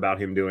hear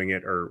about him doing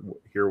it or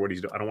hear what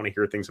he's doing. I don't want to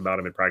hear things about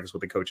him in practice, what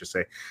the coaches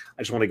say.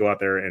 I just want to go out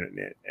there,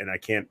 and I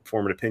can't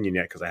form an opinion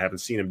yet because I haven't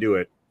seen him do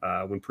it.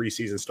 When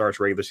preseason starts,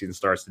 regular season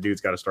starts, the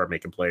dude's got to start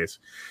making plays.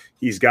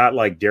 He's got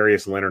like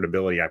Darius Leonard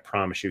ability. I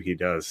promise you he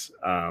does.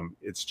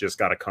 It's just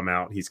got to come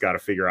out. He's got to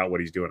figure out what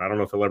he's doing. I don't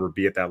know if he'll ever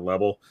be at that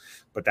level,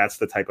 but that's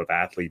the type of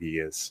athlete he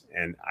is.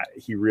 And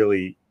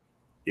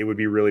it would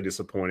be really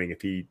disappointing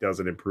if he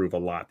doesn't improve a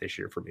lot this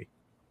year for me.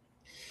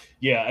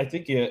 Yeah, I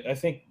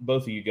think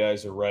both of you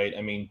guys are right.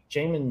 I mean,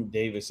 Jamin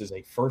Davis is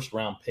a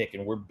first-round pick,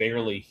 and we're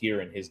barely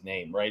hearing his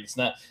name, right?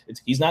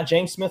 He's not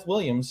James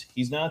Smith-Williams.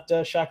 He's not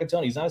Shaka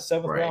Toney. He's not a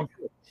seventh-round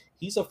pick.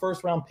 He's a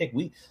first-round pick.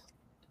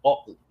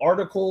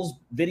 Articles,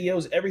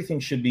 videos, everything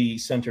should be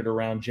centered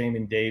around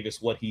Jamin Davis,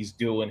 what he's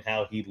doing,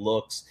 how he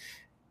looks.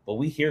 But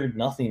we hear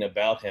nothing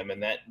about him,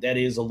 and that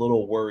is a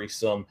little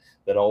worrisome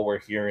that all we're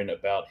hearing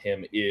about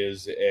him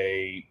is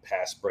a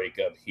pass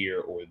breakup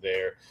here or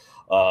there.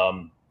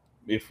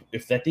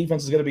 If that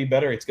defense is going to be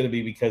better, it's going to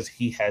be because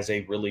he has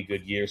a really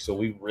good year. So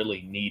we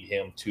really need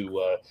him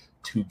to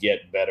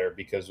get better,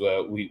 because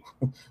we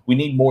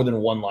need more than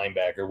one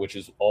linebacker, which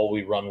is all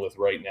we run with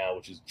right now,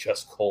 which is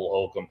just Cole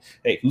Holcomb.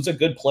 Hey, who's a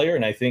good player,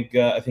 and I think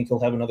he'll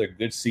have another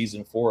good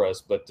season for us,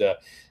 but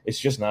it's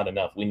just not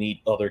enough. We need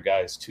other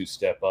guys to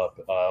step up.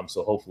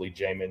 So hopefully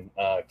Jamin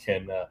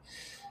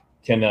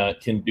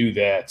can do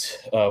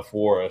that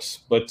for us.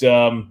 But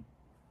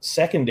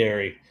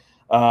secondary,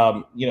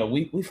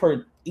 we've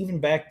heard, even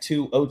back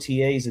to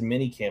OTAs and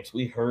mini camps,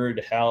 we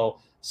heard how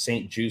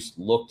St-Juste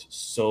looked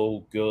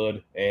so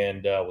good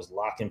and was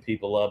locking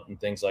people up and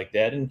things like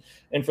that. And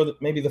for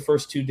maybe the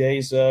first 2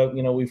 days,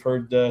 we've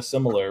heard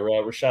similar.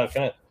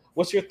 Rashad,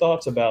 what's your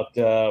thoughts about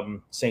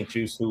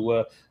St-Juste,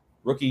 who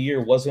rookie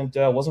year wasn't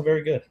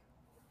very good?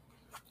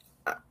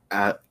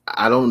 I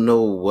don't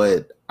know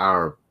what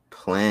our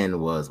plan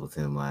was with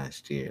him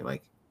last year.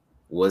 Like,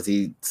 was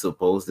he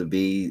supposed to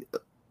be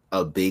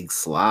a big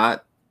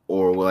slot?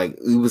 Or like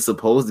he was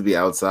supposed to be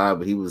outside,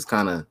 but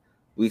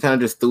we kind of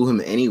just threw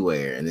him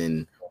anywhere. And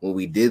then when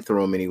we did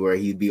throw him anywhere,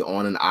 he'd be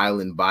on an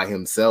island by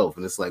himself.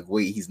 And it's like,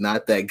 wait, he's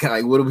not that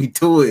guy. What are we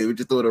doing? We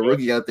just throwing a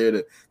rookie out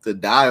there to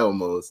die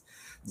almost.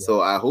 Yeah. So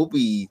I hope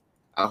he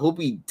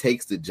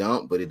takes the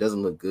jump, but it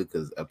doesn't look good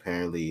because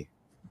apparently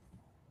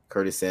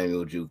Curtis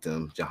Samuel juked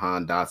him.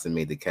 Jahan Dotson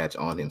made the catch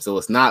on him. So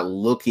it's not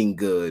looking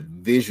good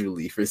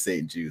visually for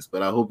St-Juste,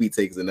 but I hope he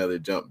takes another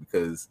jump,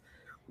 because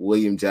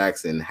William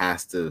Jackson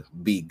has to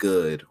be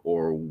good,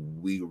 or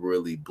we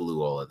really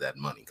blew all of that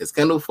money. Because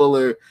Kendall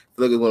Fuller, I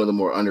feel like, is one of the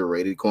more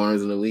underrated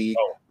corners in the league.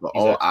 But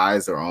all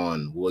eyes are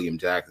on William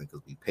Jackson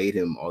because we paid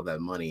him all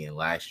that money, and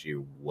last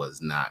year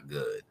was not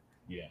good.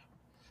 Yeah.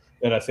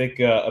 And I think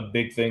a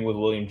big thing with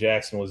William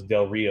Jackson was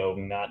Del Rio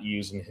not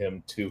using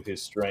him to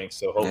his strength.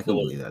 So hopefully, I can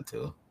believe that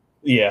too.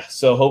 Yeah,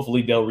 so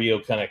hopefully Del Rio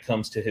kind of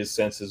comes to his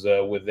senses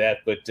with that.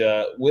 But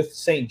with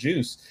St.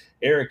 Juice,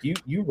 Eric,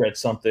 you read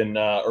something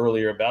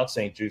earlier about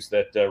St. Juice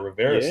that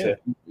Rivera said.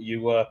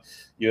 You want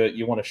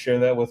to share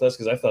that with us,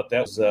 because I thought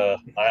that was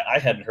I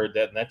hadn't heard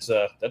that, and that's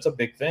a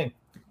big thing.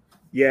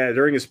 Yeah,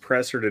 during his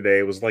presser today,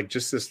 it was like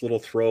just this little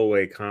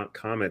throwaway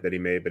comment that he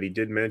made, but he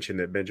did mention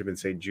that Benjamin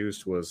St.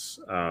 Juice was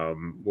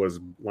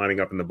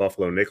lining up in the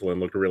Buffalo nickel and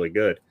looked really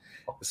good.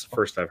 This is the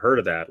first I've heard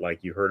of that.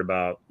 Like, you heard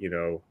about,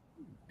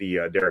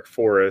 the Derek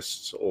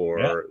Forrests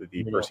or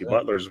the Percy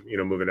Butlers,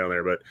 moving down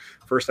there. But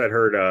first I've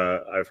heard,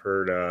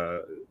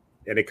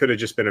 and it could have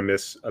just been a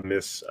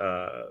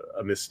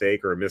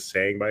mistake or a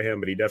missaying by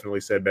him, but he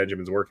definitely said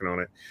Benjamin's working on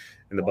it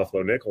in the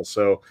Buffalo nickel.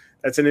 So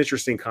that's an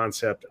interesting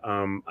concept.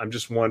 I'm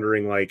just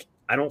wondering, like,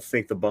 I don't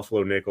think the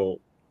Buffalo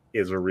nickel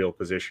is a real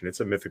position. It's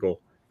a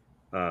mythical,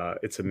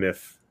 it's a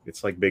myth.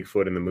 It's like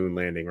Bigfoot and the moon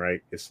landing,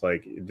 right? It's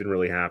like, it didn't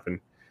really happen.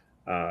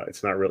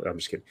 It's not really, I'm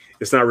just kidding.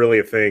 It's not really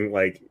a thing.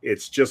 Like,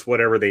 it's just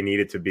whatever they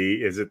need it to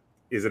be. Is it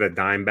a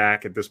dime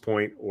back at this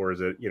point? Or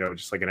is it,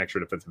 just like an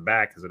extra defensive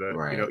back? Is it a,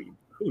 right.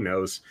 Who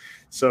knows?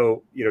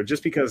 So,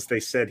 just because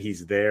they said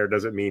he's there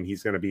doesn't mean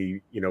he's going to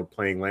be,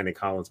 playing Landon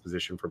Collins'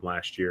 position from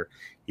last year.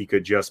 He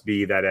could just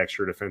be that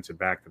extra defensive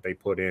back that they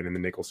put in the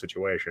nickel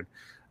situation.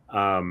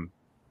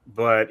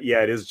 But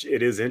yeah, it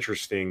is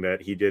interesting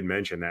that he did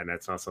mention that, and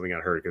that's not something I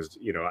heard, because,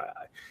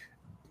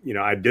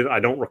 I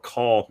don't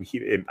recall,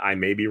 I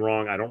may be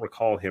wrong, I don't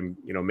recall him,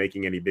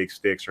 making any big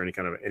sticks or any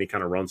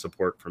kind of run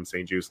support from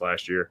St. Juice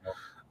last year.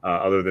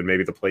 Other than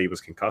maybe the play he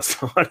was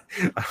concussed on.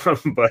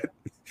 But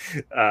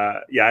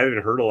I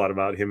haven't heard a lot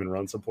about him in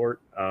run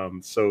support.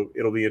 So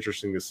it'll be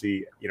interesting to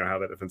see, how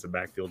that defensive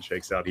backfield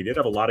shakes out. He did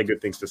have a lot of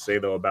good things to say,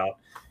 though, about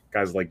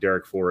guys like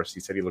Derek Forrest. He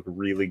said he looked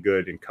really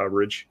good in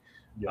coverage,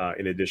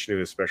 in addition to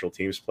his special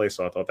teams play.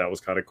 So I thought that was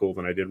kind of cool.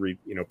 And I did read,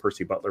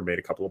 Percy Butler made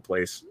a couple of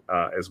plays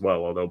as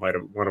well, although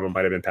one of them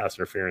might have been pass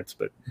interference.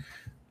 But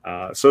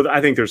so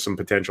I think there's some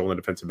potential in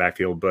the defensive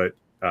backfield. But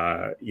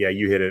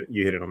you hit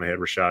it on the head,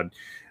 Rashad.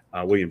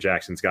 William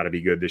Jackson's got to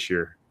be good this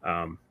year,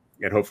 and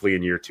hopefully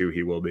in year 2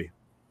 he will be.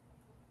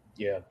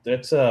 Yeah,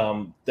 that's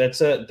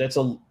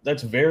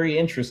very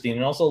interesting,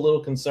 and also a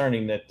little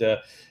concerning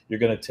that you're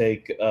going to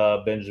take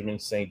Benjamin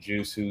St.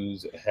 Juice,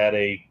 who's had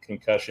a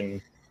concussion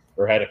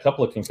or had a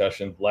couple of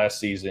concussions last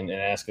season,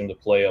 and ask him to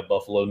play a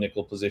Buffalo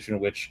nickel position,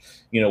 which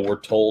we're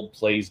told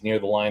plays near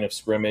the line of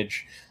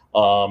scrimmage.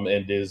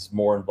 And is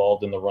more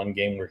involved in the run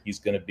game, where he's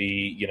going to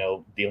be,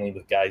 dealing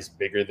with guys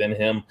bigger than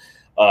him.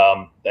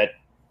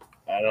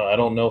 I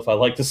don't know if I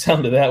like the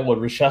sound of that one.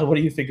 Rashad, what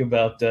do you think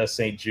about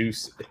St.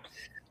 Juice,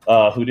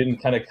 who didn't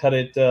kind of cut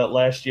it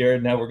last year,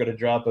 and now we're going to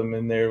drop him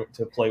in there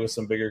to play with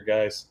some bigger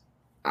guys?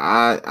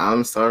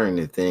 I'm starting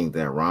to think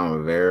that Ron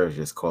Rivera is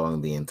just calling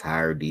the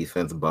entire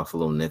defense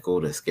Buffalo nickel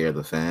to scare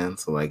the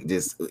fans. So, like,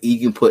 just, you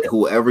can put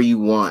whoever you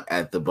want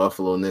at the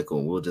Buffalo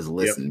nickel. We'll just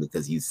listen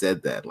because you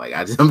said that. Like,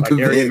 I'm convinced.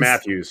 Gary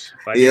Matthews.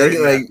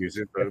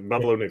 Matthews,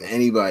 Buffalo nickel.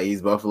 Anybody,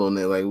 he's Buffalo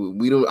nickel. Like,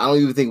 I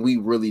don't even think we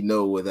really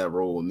know what that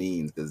role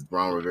means, because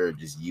Ron Rivera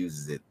just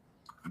uses it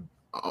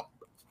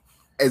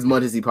as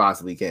much as he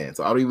possibly can.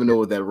 So I don't even know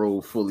what that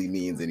role fully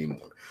means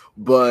anymore.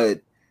 But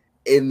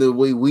in the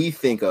way we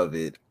think of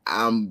it,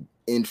 I'm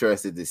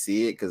interested to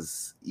see it,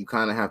 because you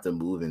kind of have to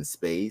move in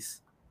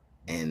space,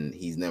 and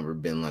he's never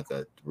been like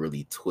a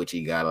really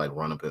twitchy guy to like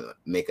run up and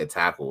make a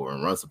tackle or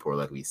run support,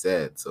 like we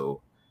said.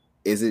 So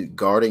is it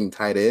guarding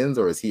tight ends,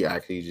 or is he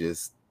actually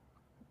just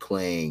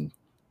playing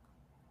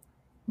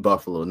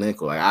Buffalo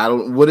nickel? Like,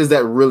 what does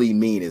that really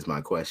mean is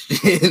my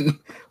question.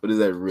 What does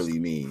that really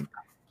mean?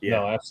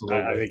 Yeah, no,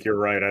 absolutely. I think you're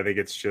right. I think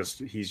it's just,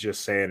 he's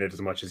just saying it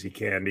as much as he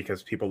can,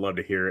 because people love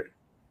to hear it.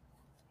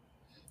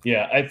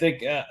 Yeah, I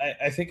think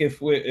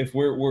if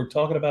we're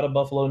talking about a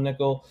Buffalo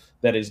nickel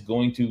that is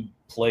going to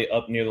play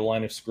up near the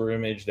line of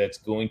scrimmage, that's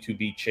going to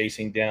be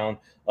chasing down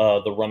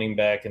the running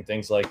back and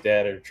things like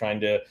that, or trying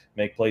to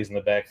make plays in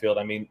the backfield.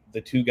 I mean,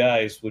 the two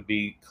guys would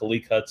be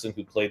Khaleke Hudson,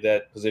 who played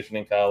that position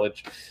in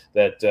college,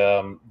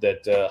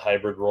 that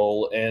hybrid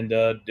role, and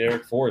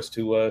Derek Forrest,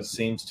 who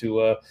seems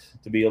to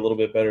be a little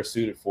bit better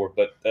suited for it.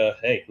 But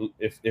hey,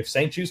 if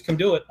St. Juice can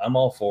do it, I'm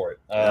all for it.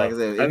 Like I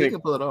said, if he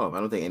can pull it off, I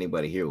don't think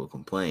anybody here will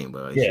complain.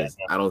 But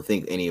I don't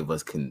think any of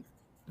us can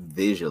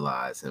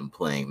visualize him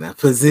playing that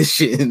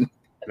position.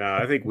 No,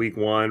 I think week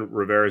 1,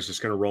 Rivera is just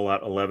going to roll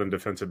out 11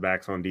 defensive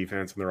backs on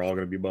defense, and they're all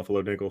going to be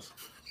Buffalo nickels.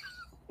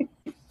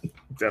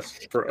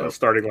 That's for a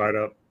starting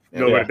lineup.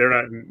 Nobody, they're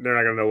not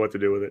going to know what to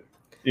do with it.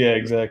 Yeah,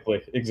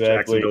 exactly.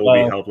 Jacksonville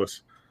will be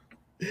helpless.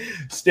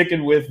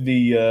 Sticking with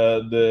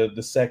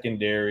the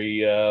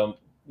secondary,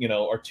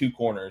 our two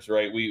corners,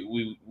 right?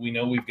 We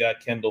know we've got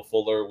Kendall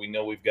Fuller, we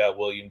know we've got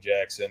William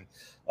Jackson,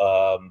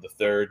 the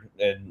third,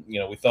 and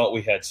we thought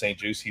we had St.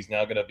 Juice. He's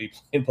now going to be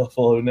playing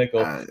Buffalo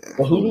nickel.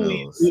 But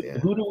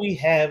who do we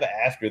have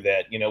after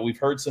that? We've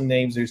heard some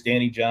names. There's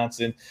Danny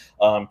Johnson,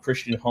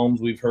 Christian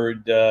Holmes. We've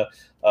heard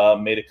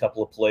made a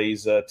couple of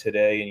plays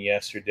today and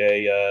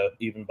yesterday.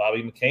 Even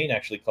Bobby McCain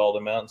actually called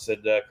him out and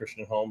said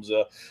Christian Holmes,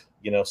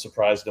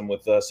 surprised him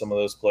with some of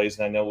those plays.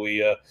 And I know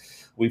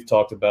we've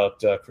talked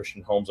about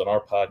Christian Holmes on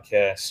our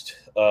podcast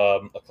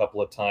a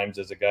couple of times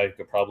as a guy who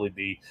could probably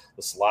be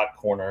the slot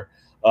corner.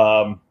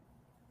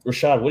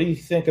 Rashad, what do you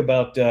think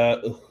about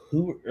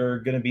who are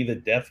going to be the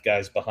depth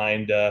guys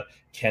behind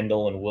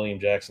Kendall and William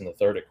Jackson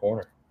III at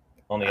corner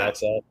on the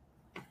outside?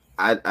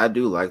 I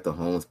do like the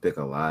Holmes pick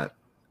a lot.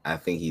 I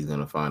think he's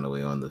going to find a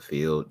way on the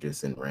field,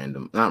 just in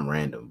not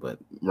random, but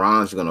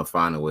Ron's going to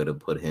find a way to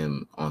put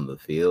him on the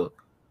field.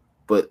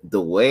 But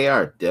the way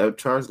our depth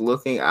chart's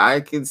looking, I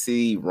can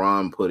see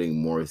Ron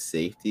putting more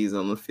safeties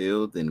on the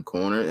field than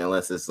corner,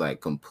 unless it's like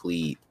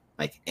complete,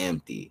 like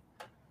empty.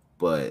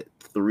 But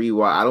 3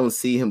 wide, I don't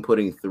see him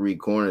putting 3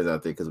 corners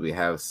out there because we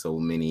have so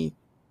many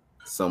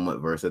somewhat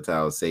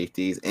versatile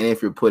safeties. And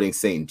if you're putting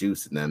St.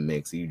 Juice in that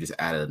mix, you just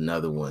added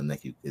another one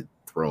that you could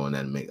throw in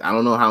that mix. I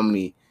don't know how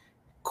many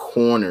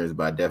corners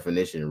by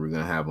definition we're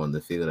going to have on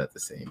the field at the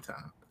same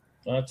time.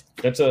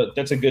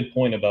 That's a good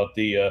point about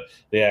the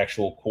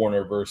actual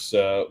corner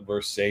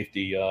versus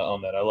safety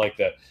on that. I like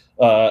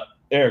that.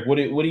 Eric, what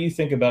do you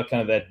think about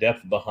kind of that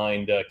depth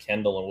behind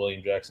Kendall and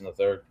William Jackson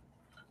III?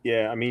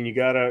 Yeah, I mean, you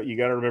gotta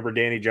remember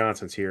Danny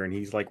Johnson's here, and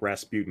he's like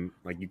Rasputin.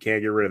 Like, you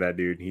can't get rid of that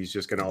dude. He's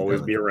just gonna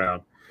always be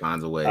around.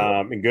 Finds a way.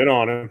 And good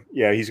on him.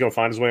 Yeah, he's gonna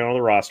find his way on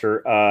the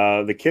roster.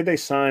 The kid they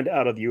signed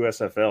out of the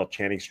USFL,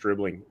 Channing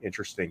Stribling,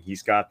 interesting.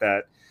 He's got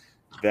that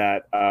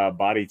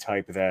body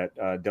type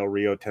that Del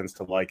Rio tends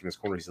to like in his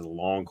corner. He's a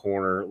long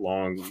corner,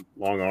 long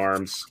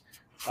arms.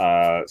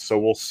 So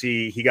we'll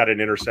see. He got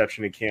an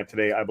interception in camp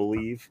today, I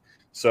believe.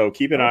 So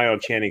keep an eye on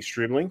Channing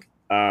Stribling.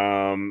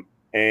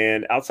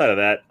 And outside of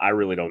that, I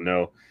really don't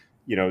know.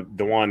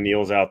 Dewan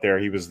Neal's out there.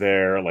 He was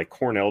there. Like,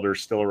 Corn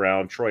Elder's still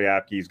around. Troy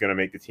Apke's going to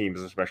make the team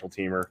as a special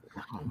teamer.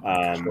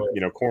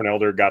 Corn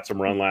Elder got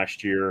some run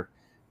last year.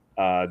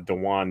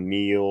 Dewan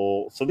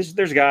Neal. So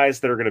there's guys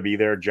that are going to be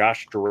there.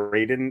 Josh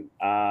Drayden,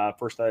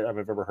 first time I've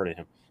ever heard of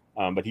him,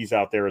 but he's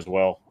out there as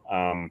well.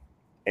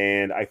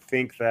 And I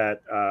think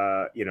that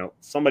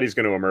somebody's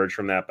going to emerge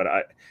from that. But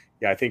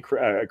I think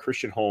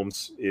Christian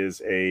Holmes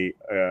is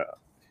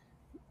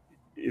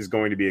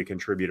going to be a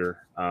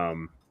contributor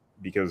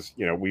because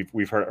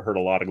we've heard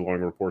a lot of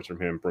glowing reports from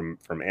him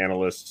from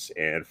analysts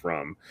and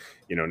from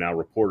now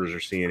reporters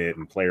are seeing it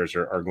and players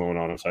are glowing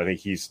on him. So I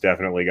think he's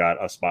definitely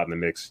got a spot in the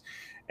mix.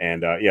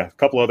 And a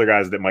couple other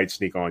guys that might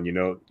sneak on.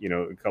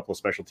 A couple of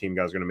special team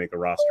guys are going to make the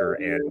roster,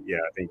 and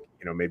I think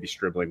maybe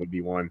Stribling would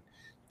be one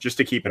just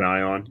to keep an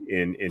eye on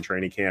in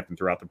training camp and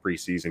throughout the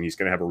preseason. He's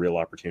going to have a real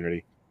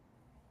opportunity.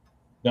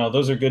 No,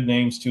 those are good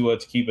names to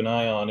keep an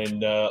eye on.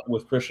 And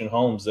with Christian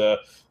Holmes,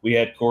 we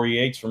had Corey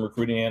Yates from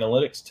Recruiting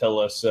Analytics tell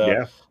us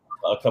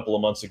a couple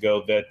of months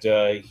ago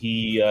that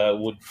he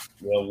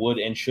would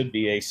and should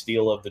be a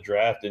steal of the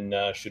draft and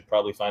should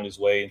probably find his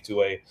way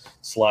into a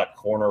slot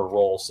corner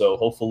role. So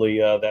hopefully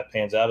that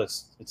pans out.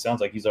 It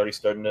sounds like he's already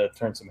starting to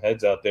turn some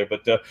heads out there.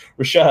 But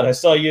Rashad, I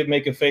saw you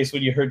make a face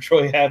when you heard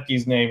Troy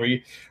Apke's name. Are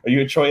you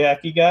a Troy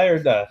Apke guy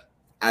or not?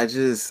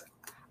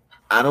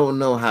 I don't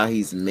know how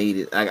he's made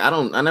it.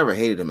 I never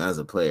hated him as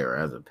a player or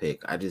as a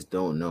pick. I just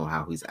don't know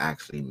how he's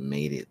actually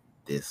made it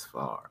this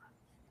far.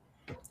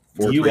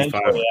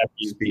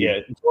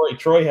 4.35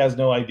 Troy has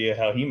no idea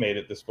how he made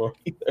it this far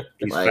either.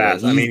 He's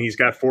fast. I mean, he's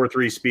got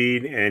 4.3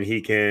 speed, and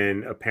he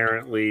can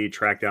apparently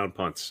track down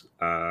punts.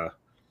 Or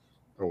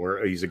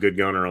he's a good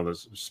gunner on the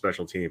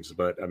special teams.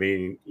 But I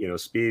mean,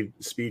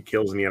 speed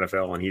kills in the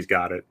NFL, and he's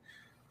got it.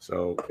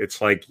 So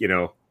it's like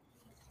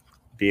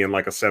being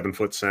like a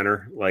 7-foot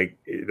center. Like,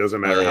 it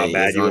doesn't matter how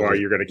bad you are,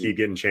 you're going to keep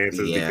getting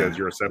chances because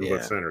you're a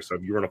 7-foot center. So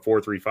if you run a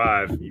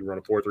 4.35, you're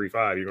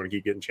going to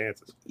keep getting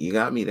chances. You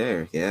got me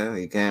there. Yeah,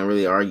 you can't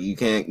really argue.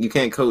 You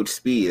can't coach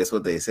speed. That's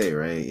what they say,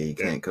 right? You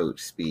can't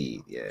coach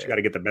speed. Yeah, but you got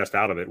to get the best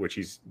out of it, which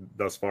he's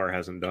thus far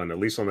hasn't done, at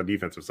least on the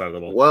defensive side of the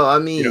ball. Well, I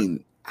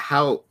mean,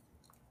 how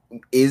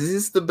is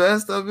this the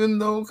best of him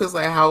though? Because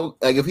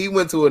if he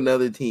went to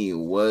another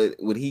team,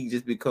 would he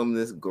just become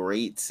this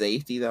great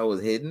safety that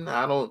was hidden?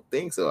 I don't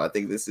think so. I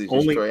think this is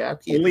just Troy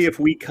Apke. Only if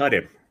we cut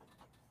him.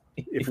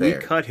 If we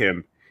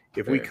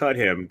cut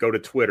him, go to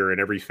Twitter and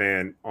every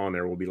fan on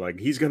there will be like,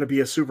 he's going to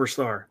be a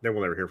superstar. Then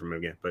we'll never hear from him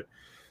again. But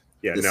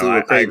I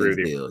agree with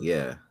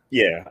you.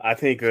 Yeah, I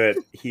think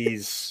that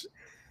he's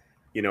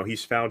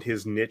found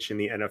his niche in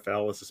the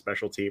NFL as a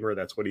special teamer.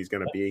 That's what he's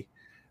going to be.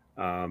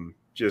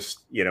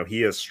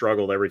 He has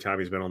struggled every time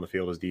he's been on the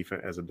field as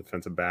a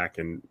defensive back.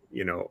 And,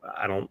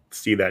 I don't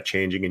see that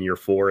changing in year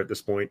 4 at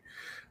this point.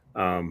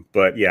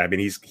 But yeah, I mean,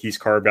 he's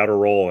carved out a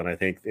role, and I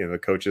think the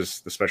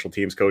special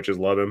teams coaches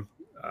love him.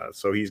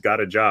 So he's got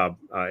a job.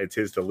 It's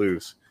his to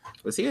lose.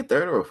 Was he a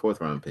 3rd or a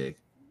 4th round pick?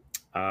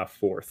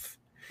 4th.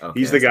 Okay,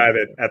 He's the guy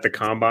that at the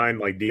combine,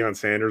 like Deion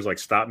Sanders, like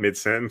stopped mid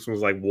sentence and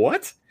was like,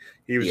 "What?"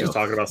 He was just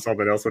talking about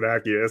something else with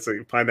Aki.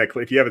 So find that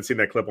clip. If you haven't seen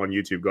that clip on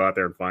YouTube, go out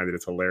there and find it.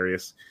 It's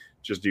hilarious.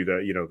 Just do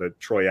the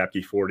Troy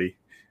Apke 40.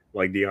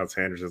 Like Deion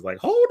Sanders is like,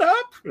 "Hold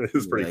up."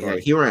 It's pretty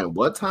funny. He ran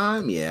what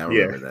time? Yeah, I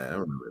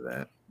remember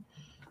that.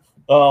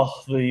 Oh,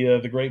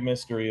 the great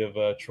mystery of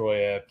Troy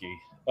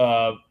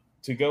Apke.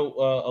 To go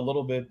a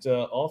little bit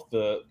off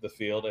the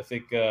field, I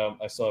think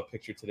I saw a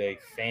picture today.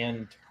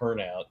 Fan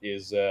turnout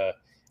is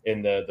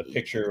and the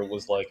picture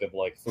was like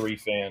 3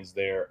 fans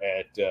there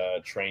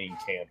at training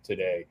camp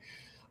today.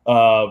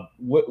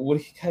 What do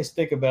you guys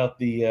think about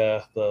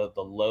the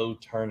low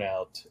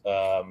turnout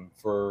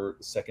for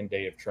the second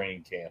day of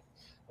training camp,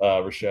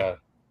 Rashad?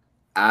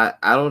 I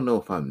don't know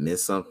if I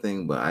missed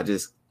something, but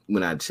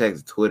when I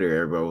checked Twitter,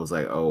 everybody was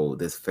like, "Oh,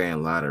 this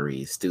fan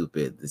lottery is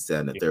stupid." This, that,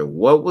 and the third.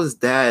 What was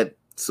that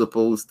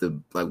supposed to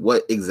like?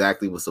 What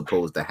exactly was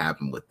supposed to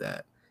happen with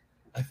that?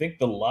 I think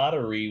the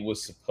lottery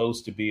was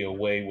supposed to be a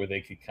way where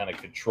they could kind of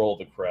control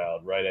the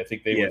crowd, right? I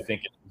think they were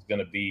thinking it was going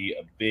to be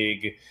a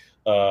big,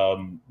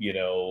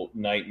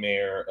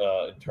 nightmare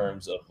in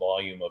terms of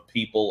volume of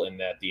people, and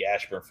that the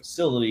Ashburn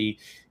facility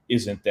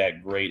isn't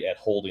that great at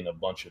holding a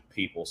bunch of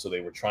people. So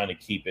they were trying to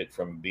keep it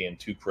from being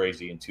too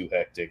crazy and too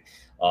hectic,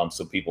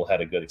 so people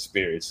had a good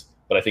experience.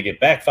 But I think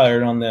it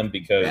backfired on them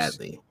because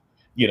badly.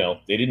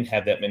 They didn't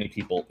have that many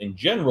people in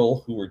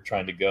general who were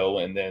trying to go,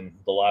 and then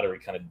the lottery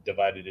kind of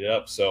divided it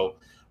up. So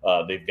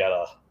they've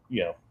got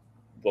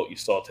what you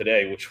saw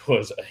today, which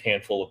was a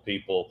handful of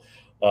people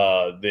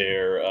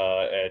there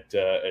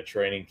at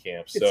training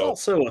camp. So it's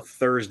also a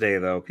Thursday,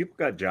 though. People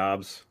got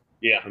jobs.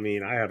 Yeah, I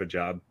mean, I have a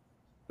job,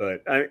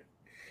 but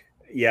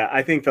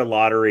I think the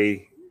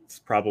lottery is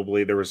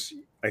probably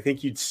I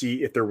think you'd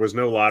see if there was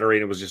no lottery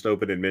and it was just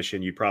open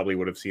admission, you probably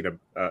would have seen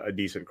a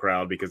decent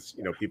crowd because,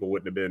 people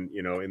wouldn't have been,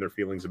 in their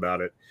feelings about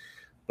it.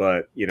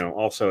 But,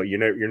 also, you're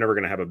never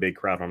going to have a big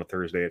crowd on a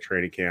Thursday at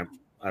training camp,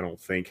 I don't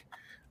think.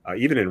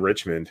 Even in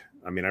Richmond,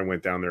 I mean, I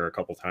went down there a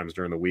couple times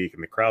during the week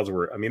and the crowds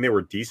they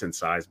were decent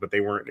sized, but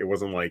it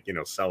wasn't like,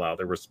 sellout.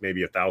 There was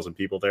maybe 1,000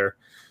 people there,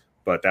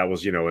 but that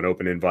was, an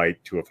open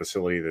invite to a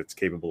facility that's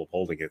capable of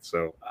holding it.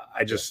 So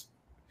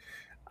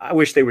I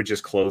wish they would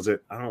just close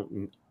it.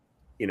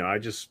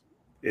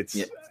 It's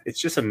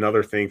just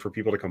another thing for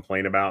people to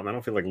complain about. And I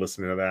don't feel like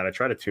listening to that. I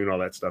try to tune all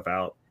that stuff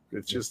out.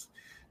 It's just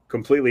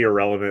completely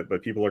irrelevant,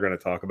 but people are going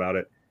to talk about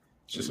it.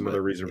 It's just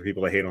another reason for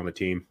people to hate on the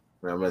team.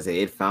 I'm going to say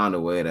it found a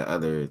way to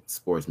other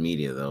sports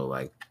media though.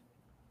 Like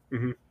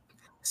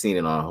seen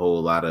it on a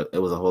whole lot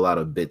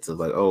of bits of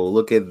like, oh,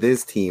 look at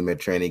this team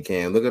at training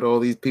camp. Look at all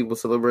these people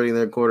celebrating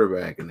their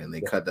quarterback. And then they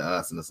cut to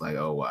us and it's like,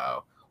 oh,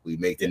 wow. We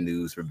make the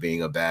news for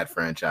being a bad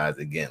franchise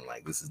again.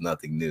 Like, this is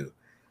nothing new.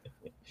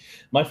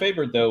 My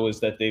favorite, though, is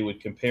that they would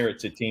compare it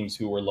to teams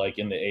who were like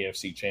in the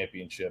AFC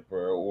Championship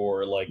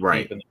or like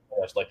deep in the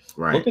playoffs. Like,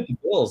 look at the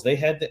Bills. They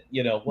had the,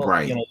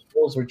 the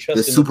Bills were just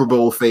the Super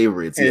Bowl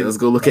favorites. Yeah, let's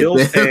go look at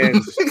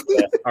them.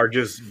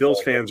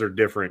 Bills fans are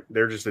different.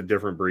 They're just a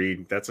different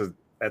breed. I'm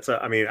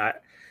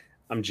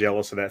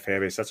jealous of that fan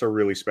base. That's a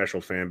really special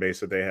fan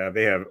base that they have.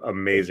 They have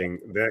amazing,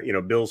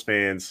 Bills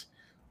fans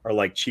are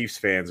like Chiefs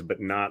fans, but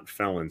not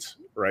felons,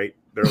 right?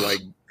 They're like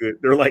good.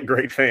 They're like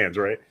great fans,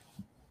 right?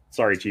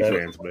 Sorry, Chiefs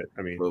fans, but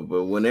I mean,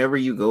 but whenever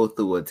you go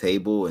through a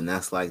table and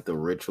that's like the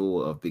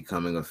ritual of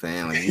becoming a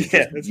fan, like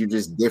you're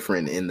just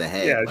different in the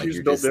head. Yeah, like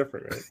you're built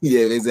different. Right?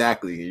 Yeah,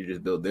 exactly. You're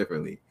just built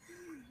differently.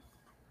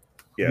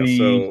 Yeah,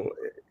 so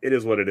it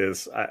is what it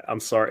is. I'm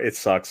sorry, it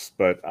sucks,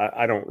 but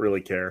I don't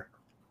really care.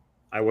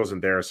 I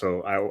wasn't there,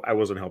 so I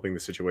wasn't helping the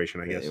situation,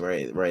 I guess.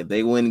 Right.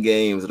 They win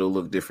games, it'll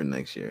look different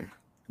next year.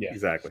 Yeah,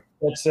 exactly.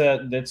 That's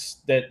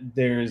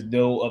there is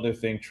no other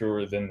thing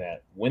truer than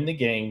that. Win the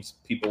games,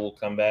 people will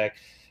come back,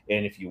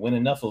 and if you win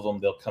enough of them,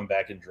 they'll come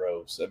back in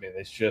droves. I mean,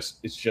 it's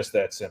just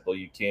that simple.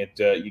 You can't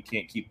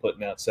keep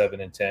putting out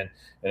 7 and 10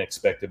 and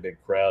expect a big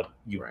crowd.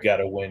 You've got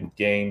to win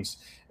games,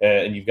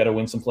 and you've got to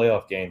win some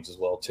playoff games as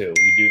well too.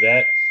 You do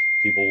that,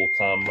 people will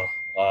come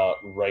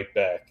right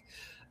back.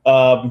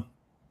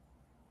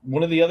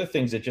 One of the other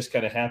things that just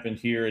kind of happened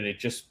here, and it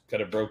just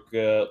kind of broke,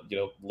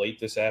 late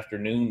this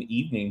afternoon,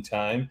 evening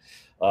time.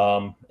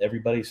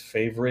 Everybody's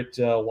favorite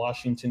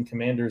Washington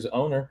Commanders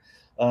owner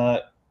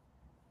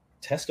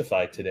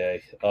testified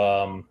today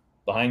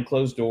behind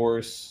closed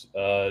doors,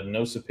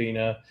 no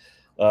subpoena.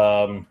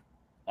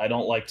 I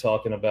don't like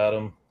talking about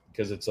him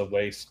because it's a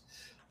waste.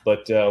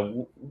 But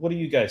what do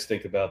you guys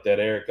think about that,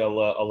 Eric?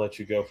 I'll let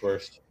you go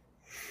first.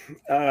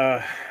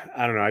 I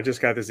don't know. I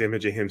just got this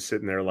image of him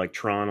sitting there like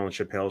Tron on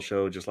Chappelle's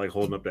show, just like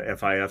holding up the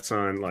FIF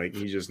sign, like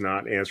he's just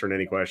not answering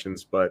any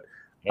questions. But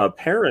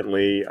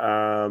apparently,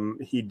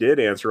 he did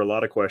answer a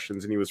lot of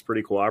questions, and he was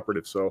pretty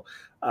cooperative. So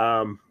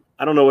I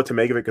don't know what to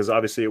make of it because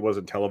obviously it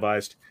wasn't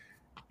televised.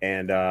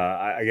 And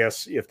I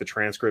guess if the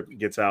transcript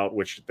gets out,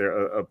 which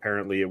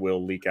apparently it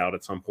will leak out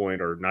at some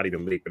point, or not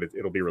even leak, but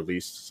it'll be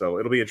released. So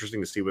it'll be interesting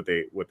to see what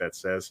that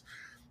says.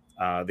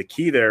 The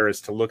key there is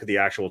to look at the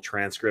actual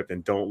transcript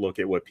and don't look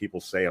at what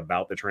people say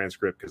about the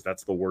transcript, because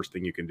that's the worst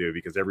thing you can do,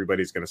 because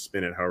everybody's going to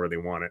spin it however they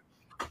want it.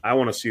 I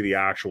want to see the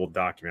actual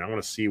document. I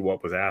want to see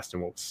what was asked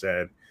and what was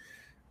said,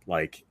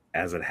 like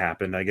as it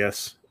happened, I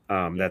guess.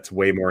 That's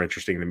way more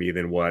interesting to me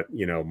than what,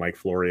 Mike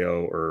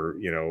Florio or,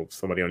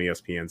 somebody on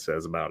ESPN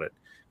says about it.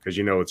 Because,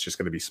 it's just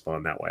going to be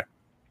spun that way.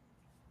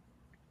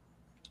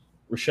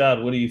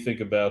 Rashad, what do you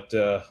think about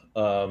the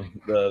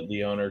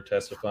owner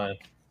testifying?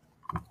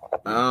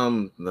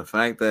 The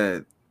fact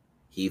that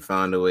he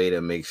found a way to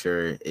make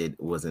sure it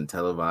wasn't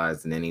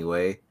televised in any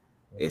way,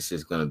 it's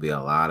just going to be a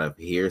lot of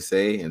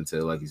hearsay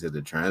until, like you said,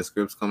 the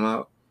transcripts come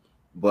out.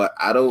 But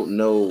I don't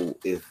know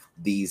if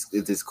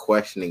this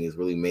questioning is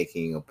really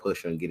making a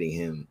push on getting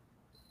him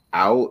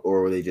out,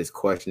 or are they just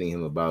questioning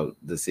him about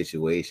the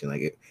situation?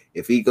 Like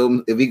if he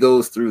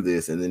goes through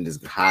this and then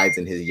just hides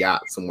in his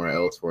yacht somewhere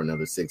else for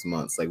another 6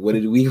 months, like what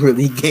did we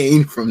really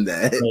gain from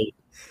that?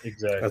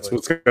 Exactly. That's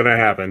what's going to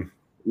happen.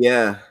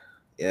 Yeah.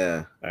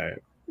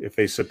 If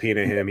they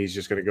subpoena him, he's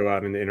just going to go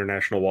out into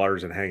international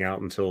waters and hang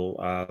out until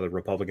the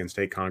Republicans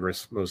take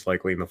Congress, most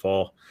likely in the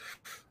fall.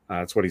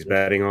 That's what he's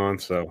betting on.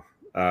 So,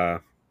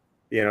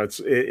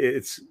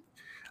 it's.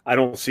 I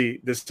don't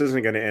see this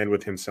isn't going to end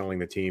with him selling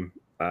the team.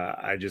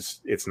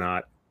 It's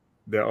not.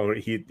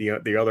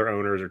 The other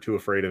owners are too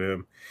afraid of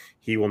him.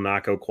 He will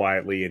not go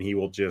quietly, and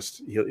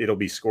it'll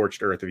be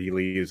scorched earth if he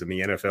leaves. In the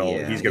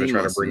NFL, he's going to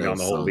try to bring down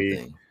the whole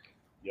league.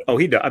 Yep. Oh,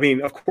 he does. I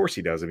mean, of course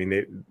he does. I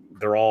mean,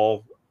 they're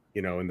all,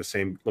 in the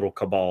same little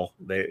cabal.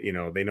 They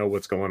know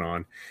what's going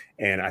on.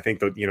 And I think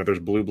that, there's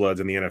blue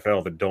bloods in the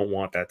NFL that don't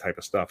want that type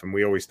of stuff. And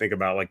we always think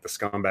about like the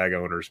scumbag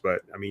owners,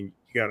 but I mean,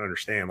 you got to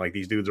understand, like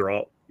these dudes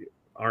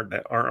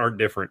aren't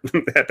different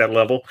at that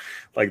level.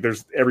 Like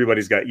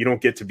everybody's got, you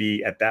don't get to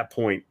be at that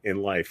point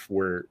in life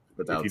where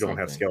if you don't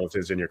have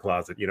skeletons in your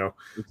closet,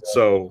 Exactly.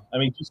 So, I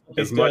mean,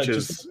 as much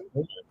as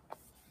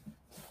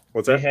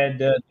what's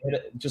that?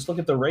 Just look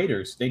at the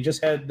Raiders. They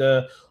just had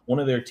one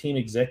of their team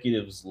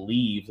executives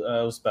leave. It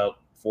was about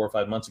 4 or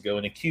 5 months ago,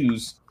 and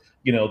accused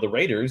the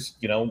Raiders,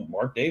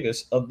 Mark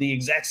Davis, of the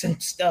exact same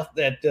stuff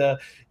that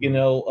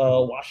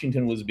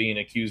Washington was being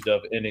accused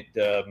of, and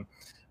it.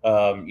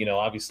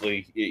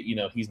 Obviously,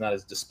 he's not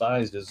as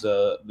despised as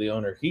the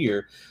owner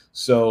here,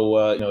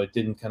 so it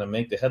didn't kind of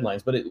make the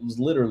headlines. But it was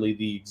literally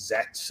the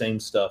exact same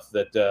stuff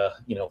that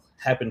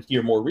happened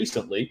here more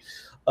recently.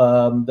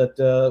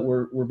 That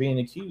we're being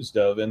accused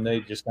of, and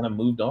they just kind of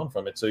moved on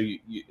from it. So,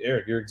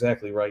 Eric, you're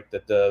exactly right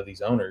that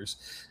these owners,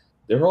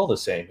 they're all the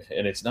same,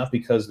 and it's not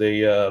because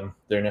they're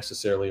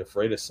necessarily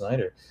afraid of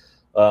Snyder.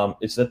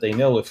 It's that they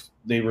know if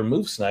they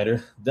remove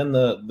Snyder, then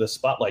the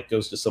spotlight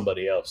goes to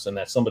somebody else, and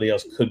that somebody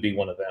else could be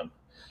one of them.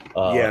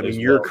 I mean,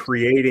 you're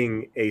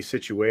creating a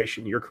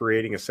situation, you're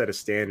creating a set of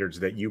standards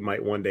that you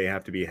might one day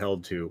have to be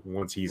held to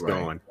once he's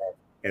gone.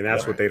 And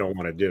that's what they don't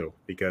want to do,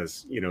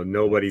 because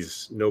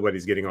nobody's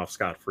getting off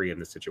scot-free in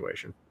this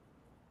situation.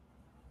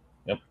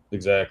 Yep,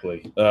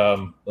 exactly.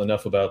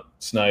 Enough about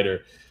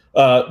Snyder.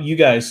 You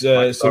guys,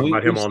 talk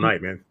about him all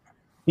night, man.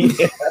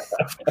 Yeah.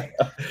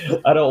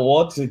 I don't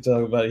want to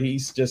talk about it.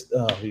 He's just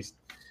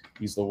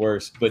he's the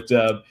worst. But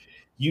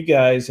you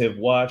guys have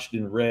watched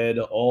and read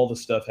all the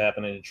stuff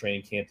happening in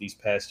training camp these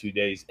past 2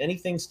 days.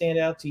 Anything stand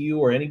out to you,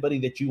 or anybody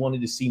that you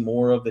wanted to see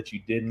more of that you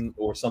didn't,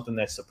 or something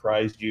that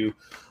surprised you?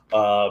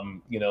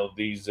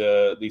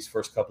 These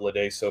first couple of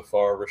days so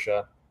far,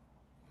 Rashad?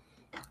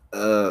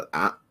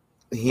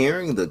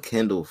 Hearing the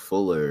Kendall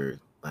Fuller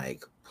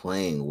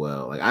playing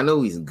well, I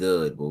know he's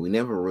good, but we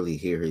never really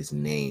hear his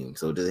name.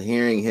 So just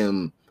hearing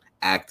him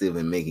active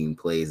and making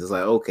plays, it's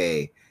like,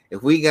 okay,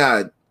 if we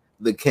got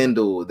the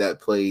Kendall that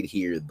played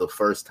here the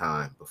first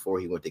time before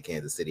he went to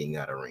Kansas City and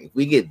got a ring, if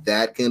we get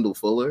that Kendall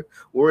Fuller,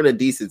 we're in a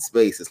decent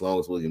space as long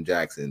as William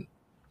Jackson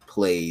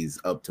plays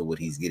up to what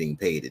he's getting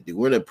paid to do.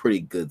 We're in a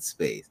pretty good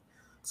space.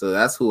 So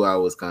that's who I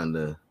was kind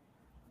of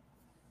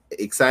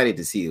excited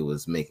to see, who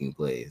was making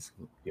plays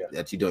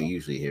that you don't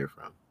usually hear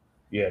from.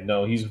 Yeah,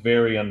 no, he's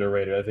very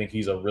underrated. I think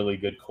he's a really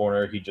good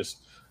corner.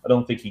 I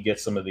don't think he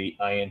gets some of the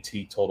INT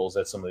totals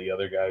that some of the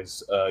other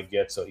guys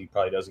get, so he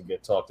probably doesn't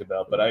get talked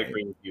about. But I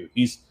agree with you.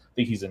 I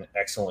think he's an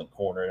excellent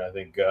corner, and I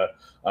think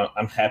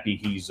I'm happy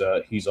he's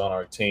on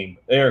our team.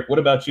 Eric, what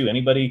about you?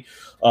 Anybody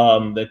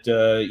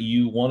that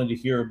you wanted to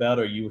hear about,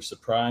 or you were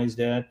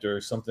surprised at,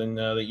 or something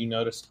that you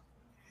noticed?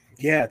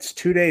 Yeah, it's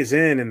 2 days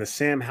in, and the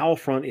Sam Howell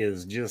front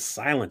is just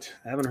silent.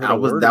 I haven't heard a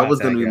word. That was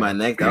going to be my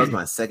next. That was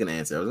my second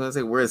answer. I was going to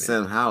say, where's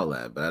Sam Howell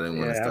at? But I didn't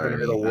want to start. I haven't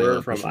heard a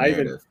word from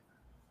Ivan.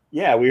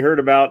 Yeah, we heard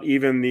about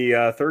even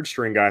the third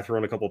string guy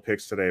throwing a couple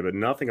picks today, but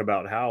nothing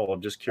about Howell.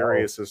 I'm just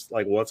curious as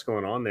what's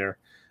going on there.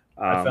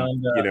 I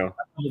found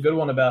a good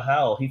one about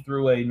Howell. He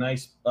threw a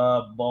nice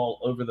ball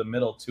over the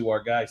middle to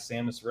our guy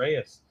Sammis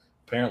Reyes.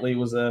 Apparently, it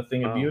was a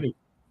thing of beauty.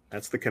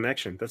 That's the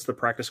connection. That's the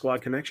practice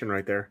squad connection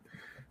right there.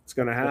 It's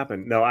going to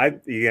happen.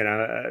 No,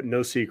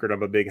 no secret.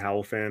 I'm a big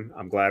Howell fan.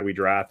 I'm glad we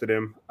drafted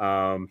him.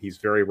 He's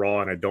very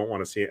raw, and I don't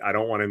want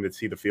him to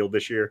see the field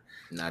this year.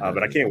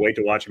 But I can't wait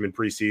to watch him in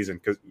preseason,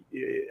 because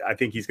I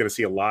think he's going to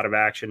see a lot of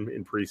action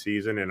in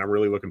preseason, and I'm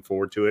really looking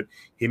forward to it.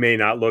 He may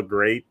not look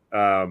great,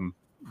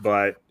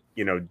 but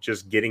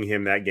just getting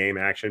him that game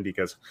action,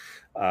 because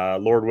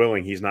Lord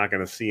willing, he's not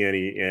going to see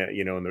any,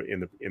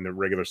 in the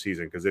regular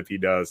season, because if he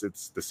does,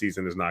 the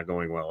season is not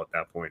going well at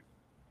that point.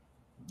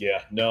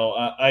 Yeah, no,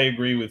 I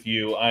agree with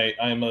you.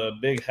 I'm a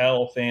big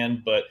Howell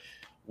fan, but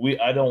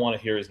I don't want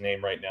to hear his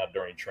name right now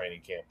during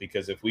training camp,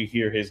 because if we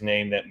hear his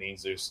name, that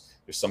means there's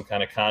some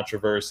kind of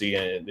controversy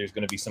and there's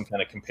going to be some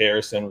kind of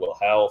comparison. Well,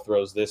 Howell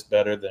throws this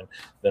better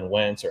than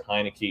Wentz or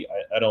Heineke.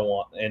 I don't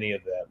want any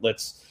of that.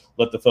 Let's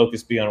let the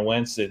focus be on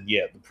Wentz. And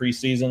the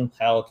preseason,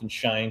 Howell can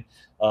shine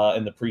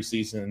in the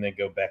preseason and then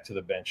go back to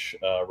the bench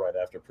right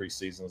after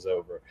preseason is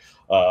over.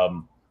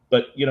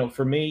 But,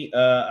 for me,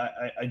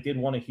 I did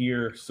want to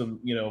hear some,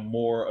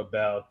 more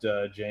about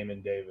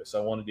Jamin Davis. I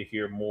wanted to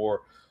hear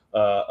more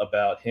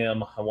about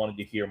him. I wanted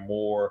to hear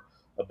more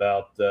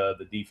about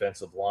the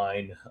defensive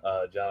line,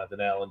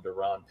 Jonathan Allen,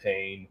 Daron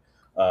Payne,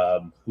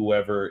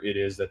 whoever it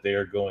is that they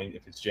are going.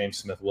 If it's James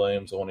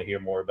Smith-Williams, I want to hear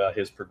more about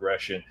his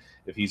progression.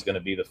 If he's going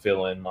to be the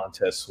fill-in,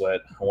 Montez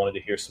Sweat, I wanted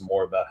to hear some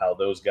more about how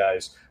those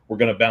guys were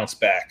going to bounce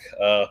back.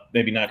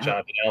 Maybe not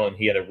Jonathan Allen.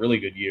 He had a really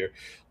good year,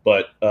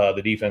 but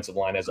the defensive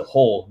line as a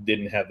whole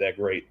didn't have that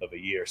great of a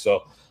year.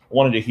 So I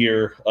wanted to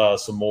hear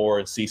some more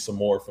and see some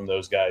more from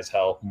those guys,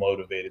 how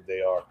motivated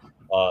they are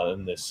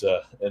in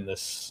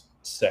this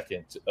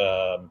second,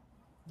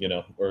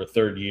 or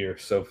third year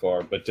so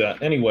far. But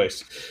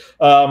anyways,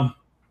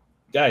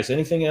 guys,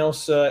 anything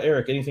else,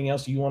 Eric? Anything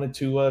else you wanted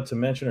to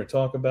mention or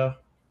talk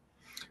about?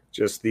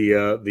 Just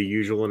the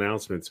usual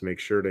announcements. Make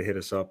sure to hit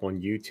us up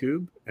on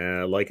YouTube,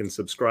 like and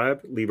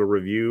subscribe, leave a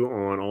review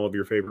on all of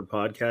your favorite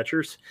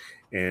podcatchers,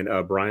 and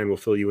Brian will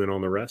fill you in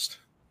on the rest.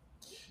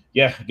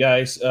 Yeah,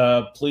 guys,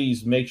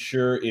 please make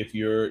sure if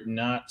you're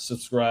not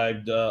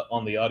subscribed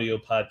on the audio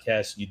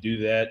podcast, you do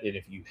that. And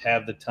if you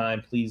have the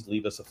time, please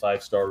leave us a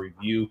 5-star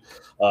review.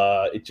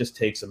 It just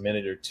takes a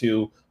minute or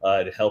two.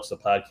 It helps the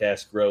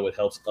podcast grow. It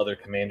helps other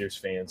Commanders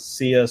fans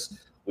see us.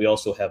 We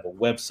also have a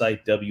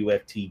website,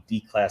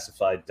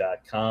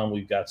 WFTDeclassified.com.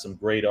 We've got some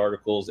great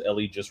articles.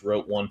 Ellie just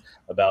wrote one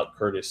about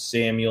Curtis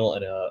Samuel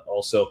and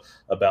also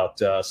about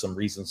some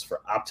reasons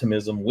for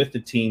optimism with the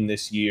team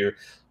this year.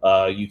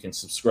 You can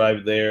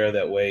subscribe there.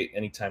 That way,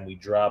 anytime we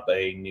drop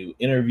a new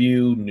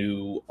interview,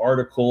 new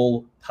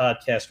article,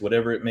 podcast,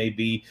 whatever it may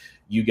be,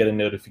 you get a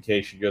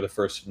notification. You're the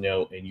first to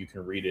know, and you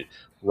can read it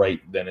right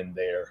then and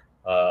there.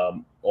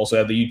 Also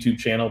have the YouTube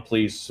channel.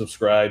 Please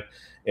subscribe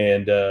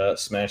and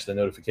smash the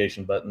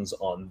notification buttons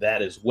on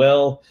that as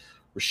well.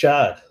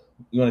 Rashad,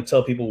 you want to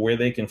tell people where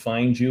they can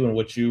find you and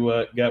what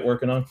you got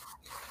working on?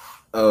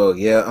 Oh,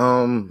 yeah.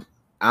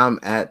 I'm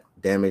at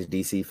Damaged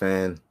DC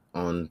Fan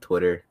on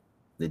Twitter.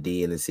 The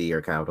D and the C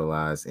are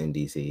capitalized in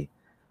DC.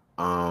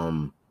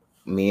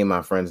 Me and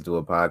my friends do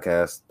a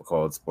podcast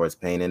called Sports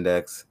Pain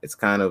Index. It's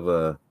kind of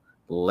a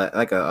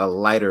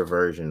lighter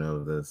version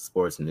of the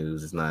sports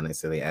news. It's not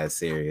necessarily as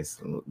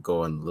serious,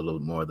 going a little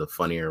more the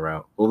funnier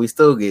route. But we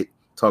still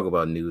talk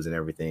about news and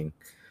everything,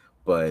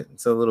 but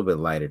it's a little bit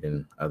lighter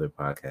than other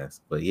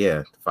podcasts. But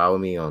yeah, follow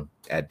me on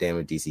at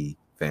Damaged DC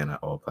Fan on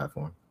all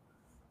platforms.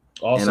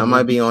 Awesome. And I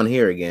might be on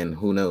here again.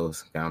 Who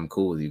knows? I'm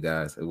cool with you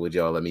guys. Would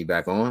y'all let me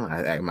back on?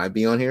 I might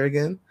be on here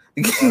again.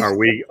 Are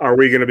we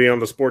going to be on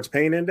the Sports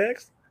Pain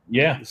Index?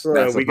 Yeah, so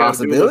that's a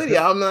possibility. We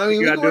got to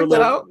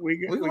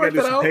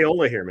do some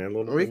payola here, man.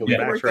 We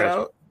can work that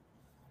out.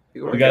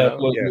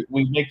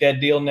 We make that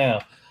deal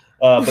now.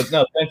 But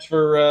no, thanks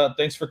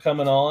for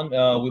coming on.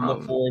 We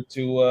look forward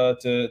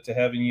to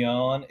having you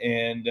on.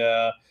 And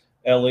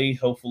Ellie,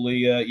 hopefully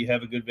you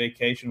have a good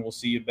vacation. We'll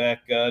see you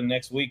back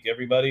next week,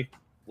 everybody.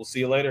 We'll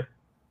see you later.